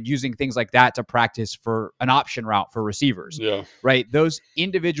and using things like that to practice for an option route for receivers. Yeah. Right. Those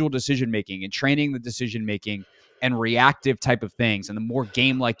individual decision making and training the decision making and reactive type of things, and the more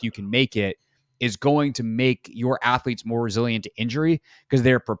game like you can make it, is going to make your athletes more resilient to injury because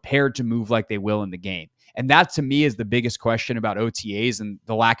they're prepared to move like they will in the game. And that, to me, is the biggest question about OTAs and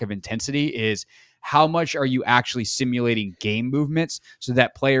the lack of intensity is, how much are you actually simulating game movements so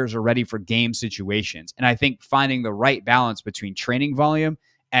that players are ready for game situations? And I think finding the right balance between training volume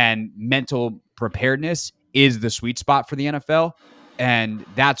and mental preparedness is the sweet spot for the NFL. And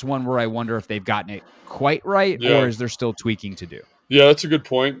that's one where I wonder if they've gotten it quite right, or is there still tweaking to do? Yeah, that's a good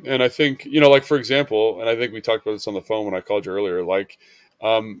point. And I think, like, for example, and I think we talked about this on the phone when I called you earlier, like,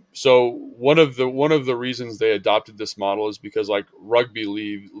 so one of the reasons they adopted this model is because like rugby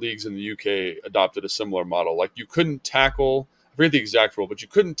leagues in the UK adopted a similar model. Like, you couldn't tackle, I forget the exact rule, but you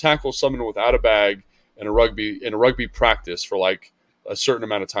couldn't tackle someone without a bag in a rugby practice for like a certain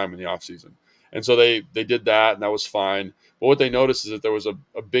amount of time in the off season. And so they did that, and that was fine. But what they noticed is that there was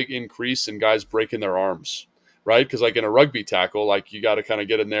a big increase in guys breaking their arms, right? Because like in a rugby tackle, like you got to kind of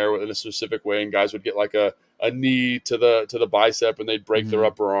get in there in a specific way, and guys would get like a knee to the bicep, and they'd break their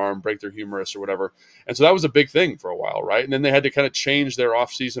upper arm, break their humerus or whatever. And so that was a big thing for a while, right? And then they had to kind of change their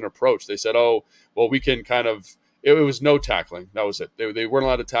off-season approach. They said, oh, well, we can kind of, it was no tackling. That was it. They weren't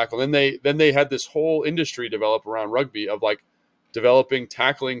allowed to tackle. Then they had this whole industry develop around rugby of like developing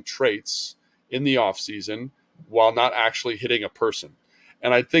tackling traits in the off-season while not actually hitting a person.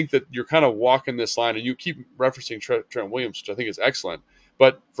 And I think that you're kind of walking this line, and you keep referencing Trent Williams, which I think is excellent.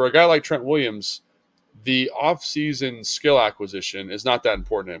 But for a guy like Trent Williams, the off-season skill acquisition is not that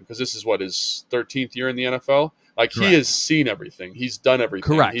important to him, because this is his 13th year in the NFL. Like, he has seen everything. He's done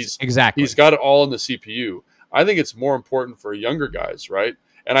everything. Correct. Exactly. He's got it all in the CPU. I think it's more important for younger guys, right?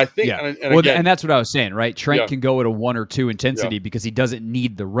 And I think, and that's what I was saying, right? Trent can go at a 1 or 2 intensity because he doesn't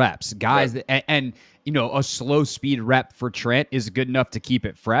need the reps. Guys, and a slow speed rep for Trent is good enough to keep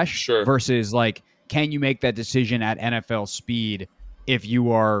it fresh. Sure. Versus like, can you make that decision at NFL speed if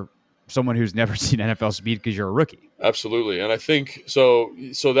you are someone who's never seen NFL speed because you're a rookie? Absolutely. And I think so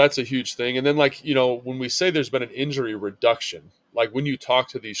that's a huge thing. And then like, when we say there's been an injury reduction, like when you talk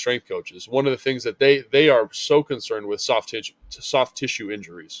to these strength coaches, one of the things that they are so concerned with soft tissue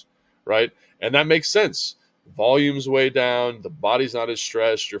injuries, right? And that makes sense. Volume's way down, the body's not as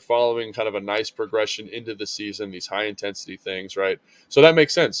stressed, you're following kind of a nice progression into the season, these high intensity things, right? So that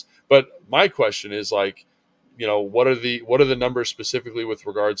makes sense. But my question is like, what are the numbers specifically with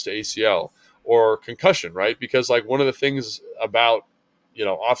regards to ACL or concussion, right? Because like one of the things about,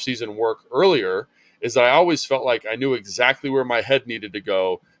 off-season work earlier is that I always felt like I knew exactly where my head needed to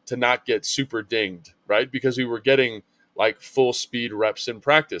go to not get super dinged, right? Because we were getting like full speed reps in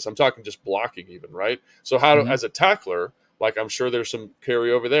practice. I'm talking just blocking even, right? So as a tackler, like I'm sure there's some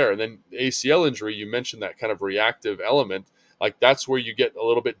carryover there. And then ACL injury, you mentioned that kind of reactive element. Like that's where you get a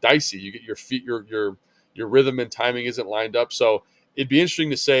little bit dicey. You get your feet, your rhythm and timing isn't lined up. So it'd be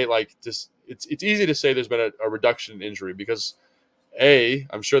interesting to say like this. It's easy to say there's been a reduction in injury because A,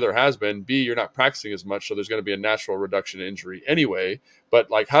 I'm sure there has been. B, you're not practicing as much, so there's going to be a natural reduction in injury anyway.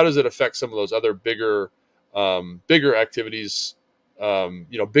 But like, how does it affect some of those other bigger activities,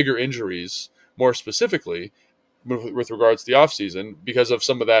 bigger injuries more specifically with regards to the off season because of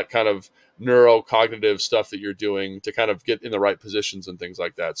some of that kind of neurocognitive stuff that you're doing to kind of get in the right positions and things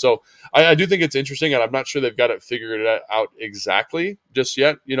like that. So I do think it's interesting, and I'm not sure they've got it figured out exactly just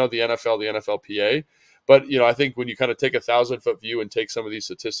yet, the NFL, the NFLPA. But, I think when you kind of take 1,000-foot view and take some of these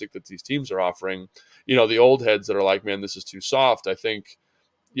statistics that these teams are offering, the old heads that are like, man, this is too soft, I think,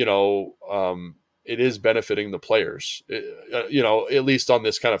 it is benefiting the players, at least on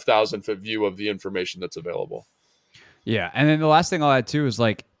this kind of 1,000-foot view of the information that's available. Yeah. And then the last thing I'll add too is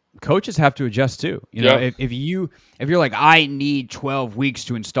like, coaches have to adjust too. You know, if you're like, I need 12 weeks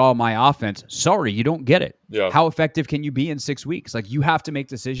to install my offense, sorry, you don't get it. Yeah. How effective can you be in 6 weeks? Like, you have to make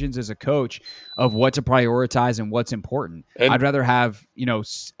decisions as a coach of what to prioritize and what's important. And I'd rather have,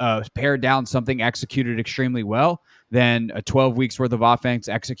 pared down something executed extremely well than a 12 weeks worth of offense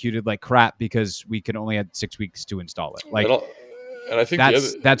executed like crap because we could only have 6 weeks to install it. Like, and I think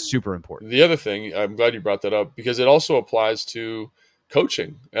that's super important. The other thing, I'm glad you brought that up, because it also applies to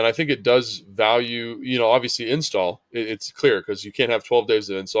coaching. And I think it does value, obviously install. It's clear because you can't have 12 days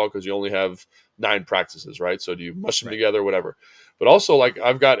of install because you only have 9 practices, right? So do you mush them together, whatever. But also, like,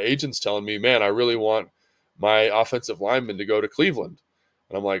 I've got agents telling me, man, I really want my offensive lineman to go to Cleveland.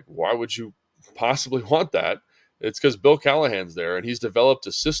 And I'm like, why would you possibly want that? It's because Bill Callahan's there, and he's developed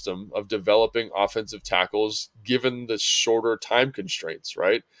a system of developing offensive tackles given the shorter time constraints,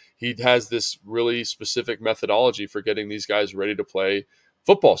 right? He has this really specific methodology for getting these guys ready to play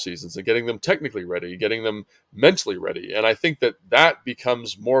football seasons and getting them technically ready, getting them mentally ready. And I think that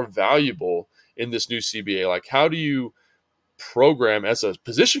becomes more valuable in this new CBA. Like, how do you program as a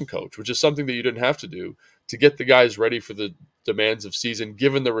position coach, which is something that you didn't have to do, to get the guys ready for the demands of season,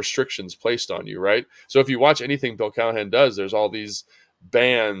 given the restrictions placed on you, right? So if you watch anything Bill Callahan does, there's all these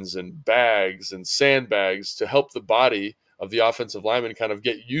bands and bags and sandbags to help the body of the offensive lineman kind of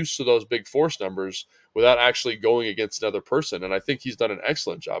get used to those big force numbers without actually going against another person. And I think he's done an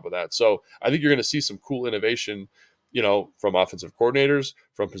excellent job of that. So I think you're going to see some cool innovation, from offensive coordinators,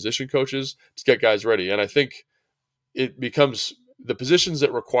 from position coaches to get guys ready. And I think it becomes the positions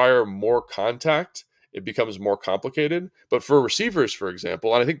that require more contact, it becomes more complicated. But for receivers, for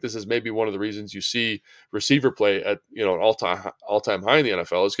example, and I think this is maybe one of the reasons you see receiver play at an all-time high in the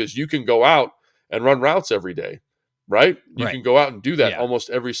NFL, is because you can go out and run routes every day, right? You can go out and do that almost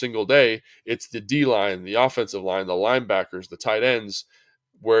every single day. It's the D-line, the offensive line, the linebackers, the tight ends,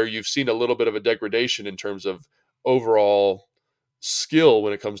 where you've seen a little bit of a degradation in terms of overall skill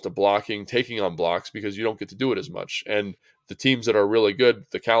when it comes to blocking, taking on blocks, because you don't get to do it as much. And the teams that are really good,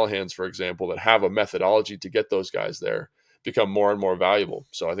 the Callahans, for example, that have a methodology to get those guys there, become more and more valuable.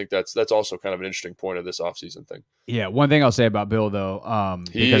 So I think that's also kind of an interesting point of this offseason thing. Yeah, one thing I'll say about Bill, though,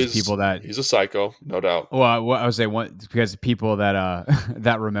 he's a psycho, no doubt. Well, I would say because people that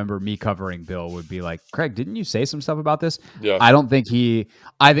that remember me covering Bill would be like, Craig, didn't you say some stuff about this? Yeah. I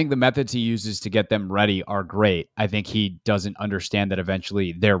think the methods he uses to get them ready are great. I think he doesn't understand that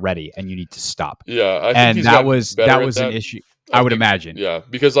eventually they're ready and you need to stop. Yeah, and that was an issue. I would imagine. Yeah,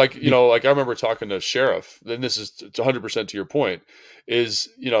 because like I remember talking to Sheriff, and this is 100% to your point, is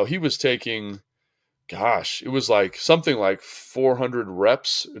he was taking, gosh, it was like something like 400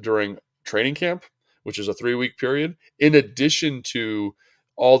 reps during training camp, which is a 3-week period, in addition to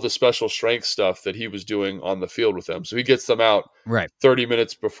all the special strength stuff that he was doing on the field with them. So he gets them out 30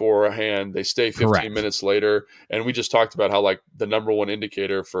 minutes beforehand. They stay 15 minutes later. And we just talked about how, like, the number one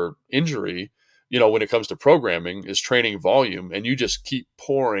indicator for injury, when it comes to programming, is training volume. And you just keep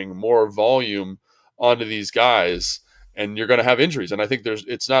pouring more volume onto these guys and you're going to have injuries. And I think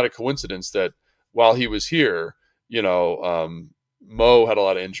it's not a coincidence that while he was here, Mo had a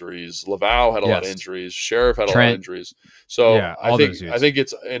lot of injuries, Laval had a lot of injuries, Sheriff had a lot of injuries. So I think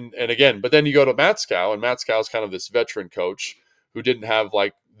it's and again, but then you go to Matzkow, and Matzkow's kind of this veteran coach who didn't have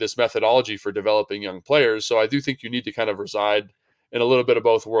like this methodology for developing young players. So I do think you need to kind of reside in a little bit of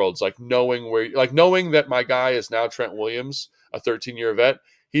both worlds, like knowing that my guy is now Trent Williams, a 13-year vet.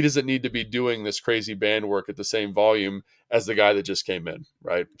 He doesn't need to be doing this crazy band work at the same volume as the guy that just came in,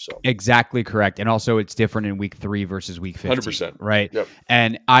 right? So exactly correct. And also it's different in week 3 versus week 15. 100%. Right? Yep.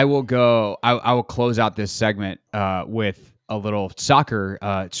 And I will close out this segment with a little soccer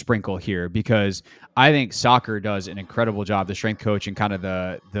sprinkle here, because I think soccer does an incredible job, the strength coach and kind of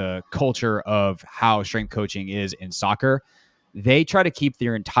the culture of how strength coaching is in soccer. They try to keep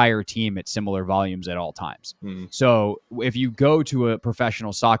their entire team at similar volumes at all times. So if you go to a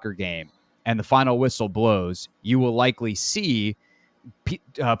professional soccer game and the final whistle blows, you will likely see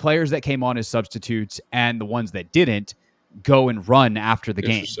players that came on as substitutes and the ones that didn't go and run after the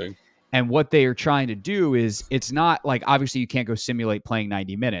game. And what they are trying to do is, it's not like, obviously you can't go simulate playing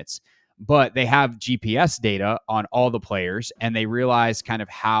 90 minutes, but they have GPS data on all the players, and they realize kind of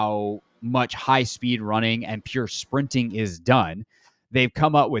how much high speed running and pure sprinting is done. They've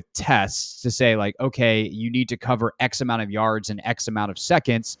come up with tests to say, like, okay, you need to cover X amount of yards in X amount of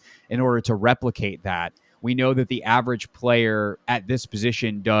seconds in order to replicate that. We know that the average player at this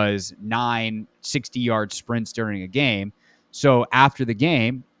position does 9 60-yard sprints during a game. So after the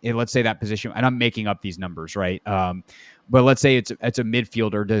game, let's say that position, and I'm making up these numbers, right? But let's say it's a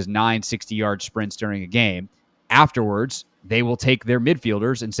midfielder does 9 60-yard sprints during a game. afterwards, they will take their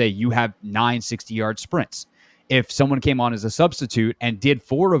midfielders and say, you have 9 60-yard sprints. If someone came on as a substitute and did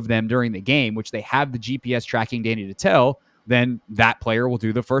 4 of them during the game, which they have the GPS tracking data to tell, then that player will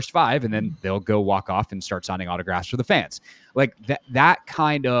do the first 5, and then they'll go walk off and start signing autographs for the fans. Like that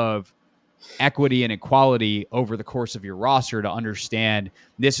kind of equity and equality over the course of your roster to understand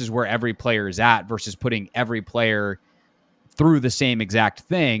this is where every player is at versus putting every player through the same exact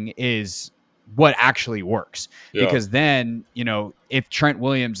thing is what actually works. Yeah. Because then, if Trent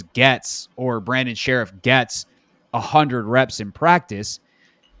Williams gets or Brandon Sheriff gets 100 reps in practice,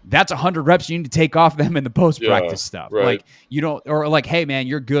 that's 100 reps you need to take off them in the post-practice stuff. Right. Like, you don't, or like, hey man,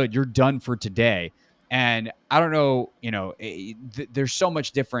 you're good. You're done for today. And I don't know, there's so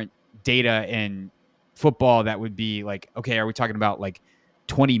much different data in football that would be like, okay, are we talking about like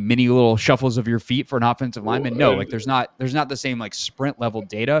 20 mini little shuffles of your feet for an offensive lineman? No, like there's not the same like sprint level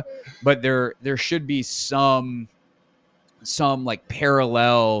data, but there should be some like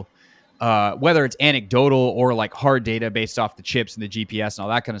parallel, whether it's anecdotal or like hard data based off the chips and the GPS and all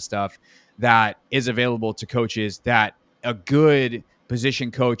that kind of stuff that is available to coaches, that a good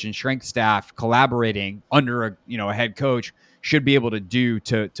position coach and strength staff collaborating under a head coach should be able to do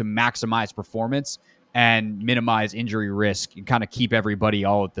to maximize performance and minimize injury risk and kind of keep everybody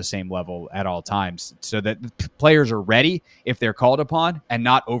all at the same level at all times so that players are ready if they're called upon and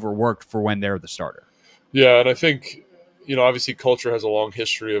not overworked for when they're the starter. Yeah, and I think, obviously culture has a long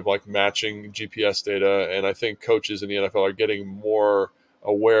history of like matching GPS data, and I think coaches in the NFL are getting more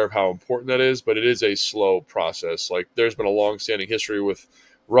aware of how important that is, but it is a slow process. Like there's been a long-standing history with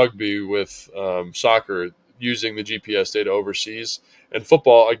rugby, with soccer, using the GPS data overseas, and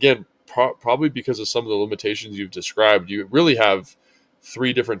football, again, probably because of some of the limitations you've described, you really have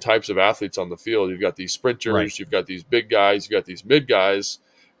 3 different types of athletes on the field. You've got these sprinters, right. You've got these big guys, you've got these mid guys.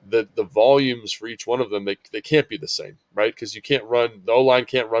 The volumes for each one of them, they can't be the same, right? Because you can't run, the O-line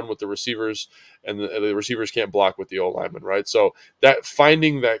can't run with the receivers, and the receivers can't block with the O-linemen, right? So that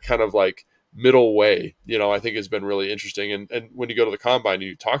finding that kind of like middle way, I think has been really interesting. And when you go to the combine and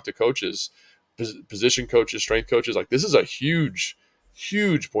you talk to coaches, position coaches, strength coaches, like this is a huge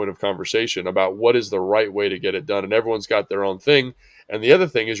point of conversation about what is the right way to get it done. And everyone's got their own thing. And the other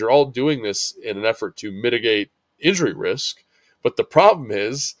thing is you're all doing this in an effort to mitigate injury risk. But the problem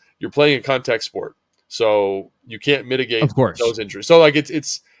is you're playing a contact sport, so you can't mitigate those injuries. So like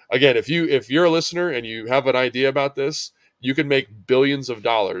it's again, if you're a listener and you have an idea about this, you can make billions of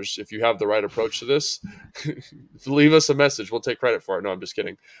dollars if you have the right approach to this. Leave us a message. We'll take credit for it. No, I'm just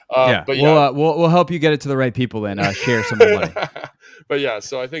kidding. But we'll help you get it to the right people and share some of the money. But yeah,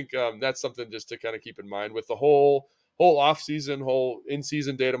 so I think that's something just to kind of keep in mind with the whole off season, whole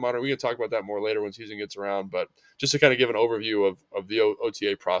in-season data monitor. We can talk about that more later when season gets around, but just to kind of give an overview of the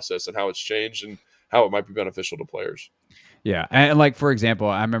OTA process and how it's changed and how it might be beneficial to players. Yeah. And like, for example,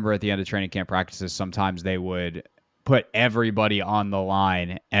 I remember at the end of training camp practices, sometimes they would put everybody on the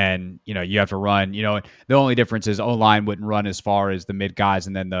line and, you have to run, the only difference is O-line wouldn't run as far as the mid guys.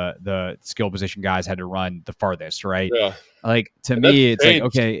 And then the skill position guys had to run the farthest. Right. Yeah. Like to me, it's like,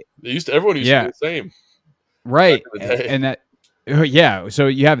 okay, everyone used to be the same. Right. And that, yeah. So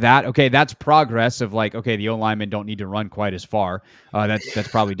you have that. Okay. That's progress of like, okay, the O-linemen don't need to run quite as far. That's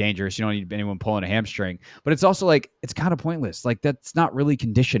probably dangerous. You don't need anyone pulling a hamstring, but it's also like, it's kind of pointless. Like that's not really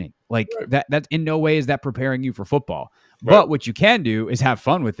conditioning. Like that in no way is that preparing you for football. Right. But what you can do is have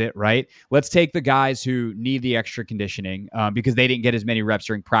fun with it, right? Let's take the guys who need the extra conditioning because they didn't get as many reps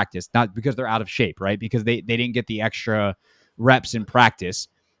during practice, not because they're out of shape, right? Because they didn't get the extra reps in practice.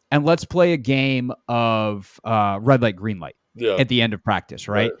 And let's play a game of red light, green light at the end of practice,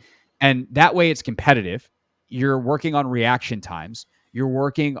 right? And that way it's competitive. You're working on reaction times. You're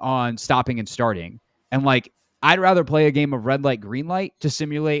working on stopping and starting. And like, I'd rather play a game of red light, green light to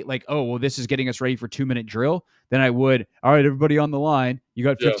simulate like, oh, well, this is getting us ready for 2-minute drill than I would, all right, everybody on the line. You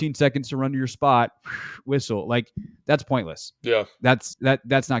got 15 seconds to run to your spot, whistle. Like, that's pointless. Yeah. That's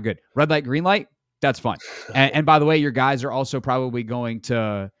not good. Red light, green light, that's fun. And by the way, your guys are also probably going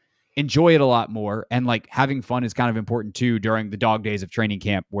to enjoy it a lot more, and like having fun is kind of important too during the dog days of training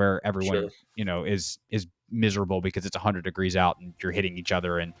camp where everyone is miserable because it's 100 degrees out and you're hitting each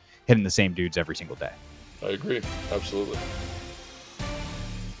other and hitting the same dudes every single day. I agree, absolutely.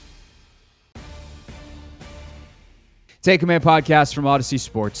 Take Command podcast from Odyssey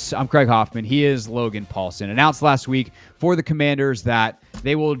Sports. I'm Craig Hoffman. He is Logan Paulson. Announced last week for the Commanders that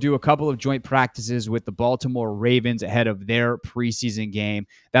they will do a couple of joint practices with the Baltimore Ravens ahead of their preseason game.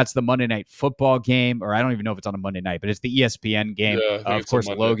 That's the Monday Night Football game, or I don't even know if it's on a Monday night, but it's the ESPN game. Yeah, of course,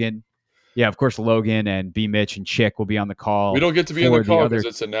 Logan. Yeah, of course, Logan and B. Mitch and Chick will be on the call. We don't get to be on the call because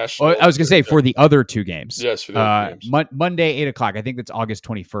it's a national. I was going to say for the other two games. Yes, for the other two games. Monday, 8 o'clock. I think that's August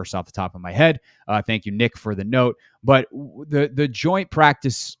 21st off the top of my head. Thank you, Nick, for the note. But the joint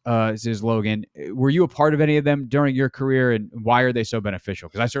practice is, Logan, were you a part of any of them during your career, and why are they so beneficial?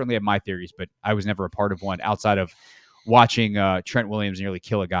 Because I certainly have my theories, but I was never a part of one outside of watching Trent Williams nearly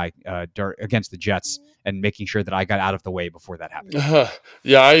kill a guy against the Jets and making sure that I got out of the way before that happened.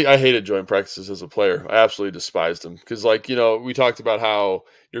 Yeah, I hated joint practices as a player. I absolutely despised them because, like, we talked about how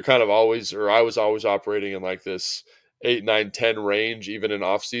you're kind of always, or I was always operating in like this 8, 9, 10 range, even in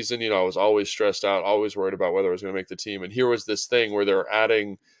off season. I was always stressed out, always worried about whether I was going to make the team. And here was this thing where they're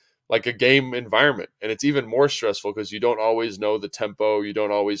adding like a game environment, and it's even more stressful because you don't always know the tempo, you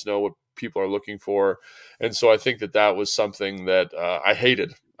don't always know what people are looking for. And so I think that was something that I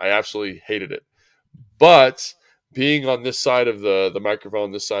hated. I absolutely hated it. But being on this side of the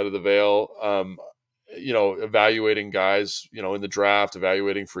microphone, this side of the veil, evaluating guys, in the draft,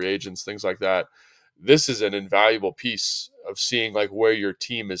 evaluating free agents, things like that, this is an invaluable piece of seeing like where your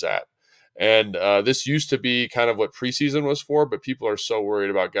team is at. And this used to be kind of what preseason was for, but people are so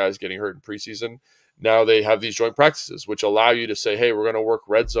worried about guys getting hurt in preseason. Now they have these joint practices, which allow you to say, hey, we're going to work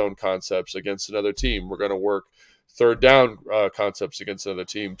red zone concepts against another team. We're going to work third down concepts against another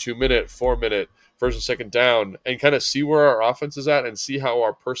team, 2-minute, 4-minute, first and second down, and kind of see where our offense is at and see how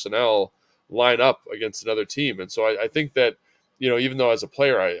our personnel line up against another team. And so I think that, even though as a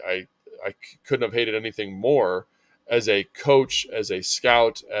player, I couldn't have hated anything more, as a coach, as a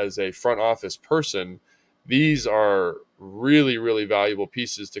scout, as a front office person, these are really, really valuable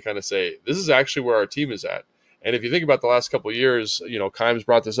pieces to kind of say, this is actually where our team is at. And if you think about the last couple of years, Kimes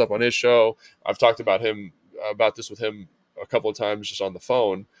brought this up on his show. I've talked about this with him a couple of times just on the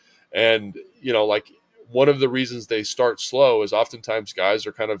phone. And, like one of the reasons they start slow is oftentimes guys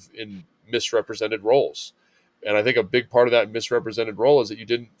are kind of in misrepresented roles. And I think a big part of that misrepresented role is that you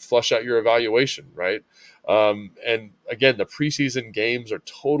didn't flush out your evaluation, right? And again, the preseason games are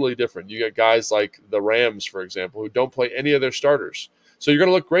totally different. You get guys like the Rams, for example, who don't play any of their starters. So you're going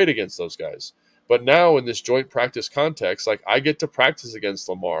to look great against those guys. But now in this joint practice context, like I get to practice against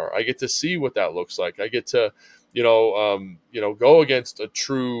Lamar. I get to see what that looks like. I get to, go against a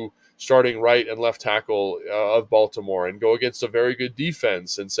true starting right and left tackle of Baltimore and go against a very good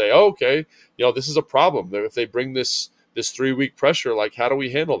defense and say, oh, okay, this is a problem. If they bring this 3-week pressure, like how do we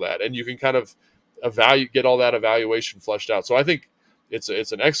handle that? And you can kind of get all that evaluation fleshed out. So I think it's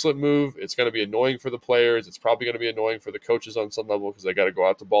an excellent move. It's going to be annoying for the players. It's probably going to be annoying for the coaches on some level because they got to go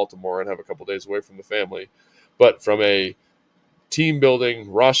out to Baltimore and have a couple days away from the family. But from a team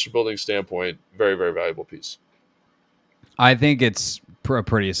building, roster building standpoint, very, very valuable piece. I think it's a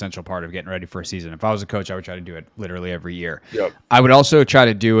pretty essential part of getting ready for a season. If I was a coach, I would try to do it literally every year. Yep. I would also try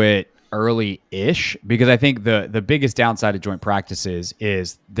to do it early-ish because I think the biggest downside of joint practices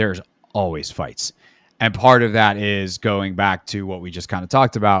is there's always fights. And part of that is going back to what we just kind of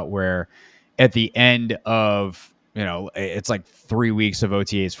talked about, where at the end of, it's like 3 weeks of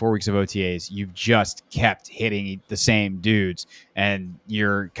OTAs, 4 weeks of OTAs, you've just kept hitting the same dudes and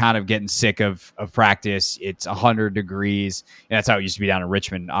you're kind of getting sick of practice. It's 100 degrees. And that's how it used to be down in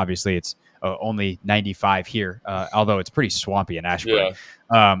Richmond. Obviously, it's only 95 here, although it's pretty swampy in Ashburn.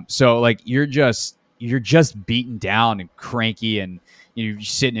 Yeah. So like you're just beaten down and cranky, and you're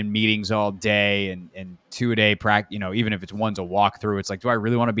sitting in meetings all day and 2-a-day practice. Even if it's one's a walkthrough, it's like, do I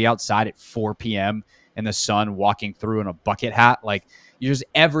really want to be outside at 4 p.m. in the sun walking through in a bucket hat? Like,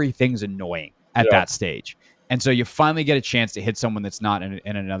 everything's annoying at that stage. And so you finally get a chance to hit someone that's not in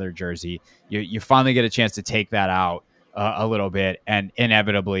another jersey. You finally get a chance to take that out a little bit, and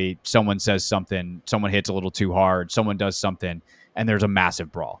inevitably someone says something, someone hits a little too hard, someone does something, and there's a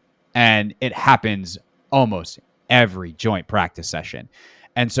massive brawl. And it happens almost every joint practice session.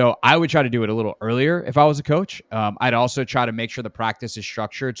 And so I would try to do it a little earlier if I was a coach. I'd also try to make sure the practice is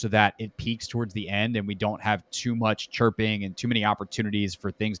structured so that it peaks towards the end and we don't have too much chirping and too many opportunities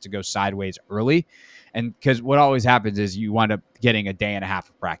for things to go sideways early. And because what always happens is you wind up getting a day and a half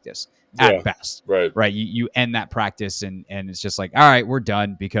of practice at best. Right. You end that practice and it's just like, all right, we're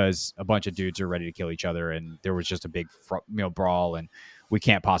done because a bunch of dudes are ready to kill each other. And there was just a big brawl and we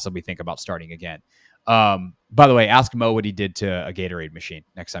can't possibly think about starting again. By the way, ask Mo what he did to a Gatorade machine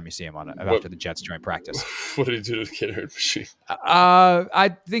next time you see him after the Jets joint practice. What did he do to the Gatorade machine?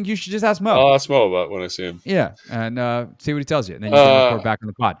 I think you should just ask Mo. I'll ask Mo about when I see him. Yeah, and see what he tells you, and then you can report back on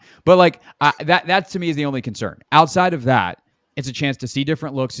the pod. But like that to me is the only concern. Outside of that, it's a chance to see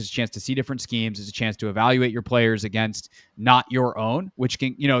different looks. It's a chance to see different schemes. It's a chance to evaluate your players against not your own, which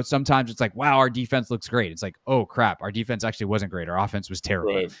can, sometimes it's like, wow, our defense looks great. It's like, oh crap, our defense actually wasn't great. Our offense was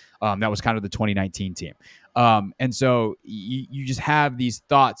terrible. Right. That was kind of the 2019 team. And so you just have these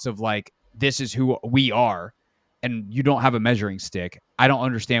thoughts of like, this is who we are, and you don't have a measuring stick. I don't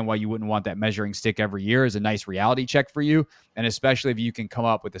understand why you wouldn't want that measuring stick every year as a nice reality check for you. And especially if you can come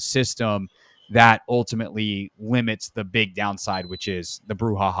up with a system that ultimately limits the big downside, which is the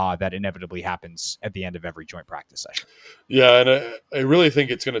brouhaha that inevitably happens at the end of every joint practice session. Yeah, and I really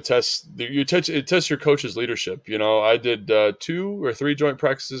think it's going to test your coach's leadership. I did 2 or 3 joint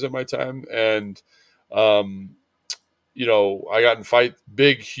practices at my time, and I got in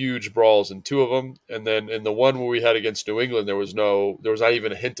big, huge brawls in 2 of them, and then in the one where we had against New England, there was not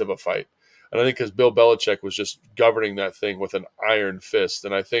even a hint of a fight. And I think because Bill Belichick was just governing that thing with an iron fist,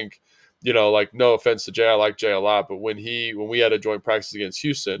 and I think, like, no offense to Jay, I like Jay a lot, but when we had a joint practice against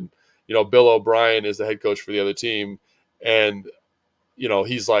Houston, Bill O'Brien is the head coach for the other team, and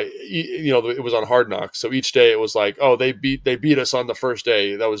he's like, it was on Hard Knocks. So each day it was like, oh, they beat us on the first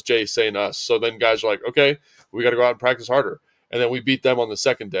day. That was Jay saying us. So then guys are like, okay, we got to go out and practice harder. And then we beat them on the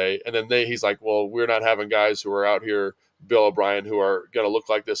second day. And then he's like, well, we're not having guys who are out here, Bill O'Brien, who are going to look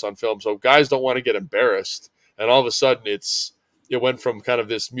like this on film. So guys don't want to get embarrassed. And all of a sudden it went from kind of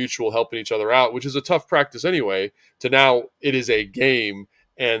this mutual helping each other out, which is a tough practice anyway, to now it is a game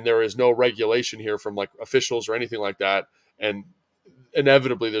and there is no regulation here from like officials or anything like that. And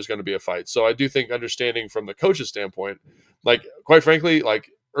inevitably there's going to be a fight. So I do think understanding from the coach's standpoint, like, quite frankly, like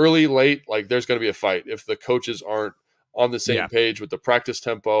early, late, like there's going to be a fight if the coaches aren't on the same page with the practice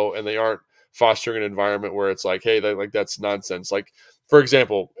tempo and they aren't fostering an environment where it's like, hey, that's nonsense. Like, for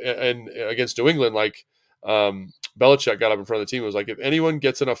example, and against New England, like Belichick got up in front of the team and was like, if anyone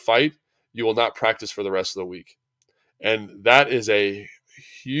gets in a fight, you will not practice for the rest of the week. And that is a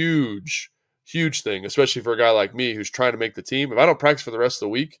huge thing, especially for a guy like me who's trying to make the team. If I don't practice for the rest of the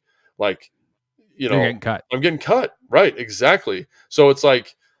week, like, You're getting cut. I'm getting cut. Right. Exactly. So it's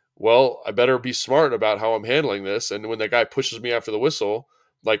like, well, I better be smart about how I'm handling this. And when that guy pushes me after the whistle,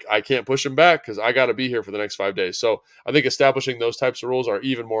 like, I can't push him back because I got to be here for the next 5 days. So I think establishing those types of rules are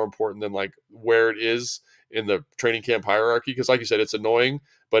even more important than like where it is in the training camp hierarchy. Because like you said, it's annoying,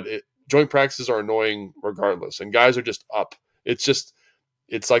 but joint practices are annoying regardless. And guys are just up.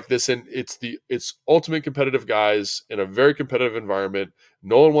 It's like this, and it's ultimate competitive guys in a very competitive environment.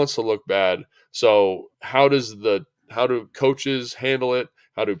 No one wants to look bad. So how do coaches handle it?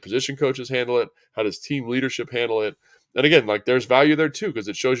 How do position coaches handle it? How does team leadership handle it? And again, like, there's value there too, because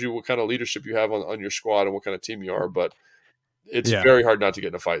it shows you what kind of leadership you have on your squad and what kind of team you are. But it's very hard not to get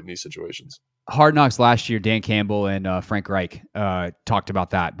in a fight in these situations. Hard Knocks last year, Dan Campbell and Frank Reich talked about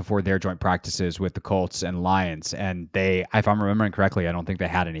that before their joint practices with the Colts and Lions. And they, if I'm remembering correctly, I don't think they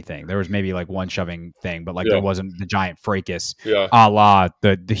had anything. There was maybe like one shoving thing, but like there wasn't the giant fracas a la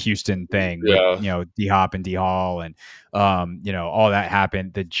the Houston thing with, D-Hop and D-Hall and, all that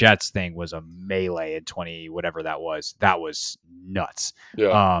happened. The Jets thing was a melee in 20, whatever that was. That was nuts.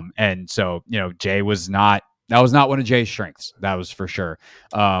 Yeah. And so, Jay was not, that was not one of Jay's strengths. That was for sure.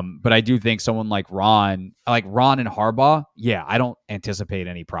 But I do think someone like Ron and Harbaugh, I don't anticipate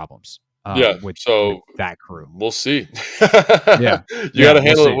any problems with that crew. We'll see. You got to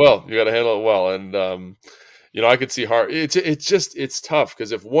handle it well. You got to handle it well. And, I could see it's tough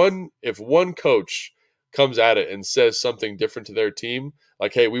because if one coach comes at it and says something different to their team,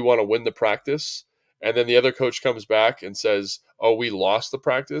 like, hey, we want to win the practice, and then the other coach comes back and says, oh, we lost the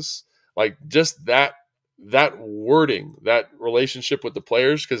practice, like, just that wording, that relationship with the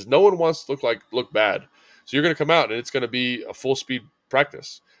players, because no one wants to look bad. So you're going to come out and it's going to be a full speed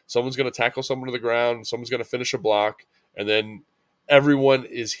practice. Someone's going to tackle someone to the ground. Someone's going to finish a block. And then everyone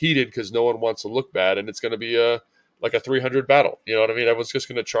is heated because no one wants to look bad. And it's going to be a 300 battle. You know what I mean? Everyone's just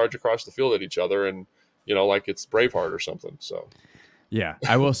going to charge across the field at each other and, like it's Braveheart or something. So, yeah,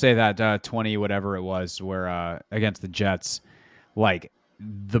 I will say that 20, whatever it was, where against the Jets, like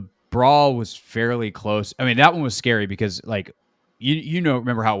the brawl was fairly close. I mean, that one was scary because, like,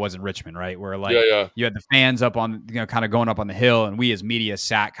 remember how it was in Richmond, right? Where like you had the fans up on, kind of going up on the hill, and we as media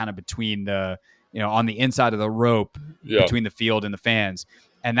sat kind of between the, on the inside of the rope between the field and the fans,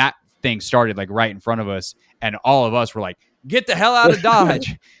 and that thing started like right in front of us, and all of us were like, "Get the hell out of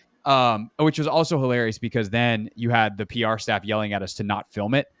Dodge!" Which was also hilarious because then you had the PR staff yelling at us to not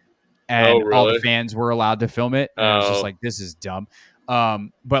film it, and all the fans were allowed to film it, and I was just like, "This is dumb."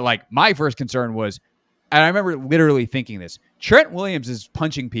 But like my first concern was, and I remember literally thinking this, Trent Williams is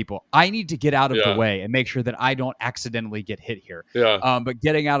punching people. I need to get out of the way and make sure that I don't accidentally get hit here. Yeah. But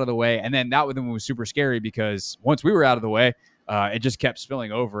getting out of the way. And then that one was super scary because once we were out of the way, it just kept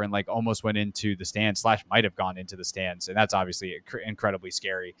spilling over and like almost went into the stands / might have gone into the stands. And that's obviously incredibly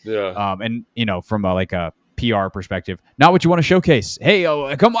scary. Yeah. And, from a PR perspective, not what you want to showcase. Hey,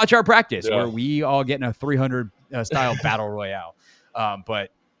 come watch our practice where we all get in a 300 style battle royale.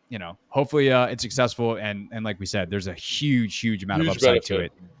 But, hopefully it's successful. And like we said, there's a huge amount of upside to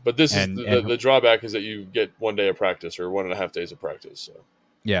it. But this is the drawback is that you get 1 day of practice or 1.5 days of practice. So.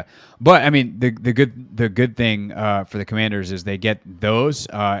 Yeah, but I mean the good thing for the Commanders is they get those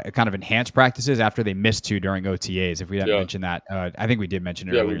kind of enhanced practices after they missed 2 during OTAs. If we didn't mention that, I think we did mention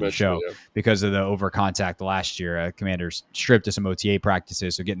it earlier in the show because of the over contact last year. Commanders stripped to some OTA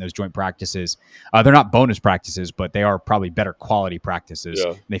practices, so getting those joint practices, they're not bonus practices, but they are probably better quality practices.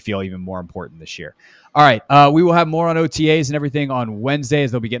 And they feel even more important this year. All right, we will have more on OTAs and everything on Wednesday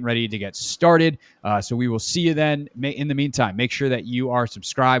as they'll be getting ready to get started. So we will see you then. In the meantime, make sure that you are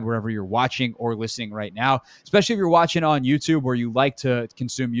subscribed wherever you're watching or listening right now, especially if you're watching on YouTube or you like to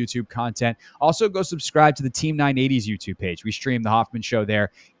consume YouTube content. Also, go subscribe to the Team 980's YouTube page. We stream the Hoffman Show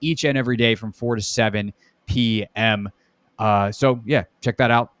there each and every day from 4 to 7 p.m. So, check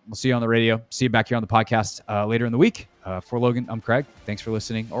that out. We'll see you on the radio. See you back here on the podcast later in the week. For Logan, I'm Craig. Thanks for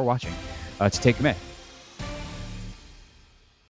listening or watching to Take Command.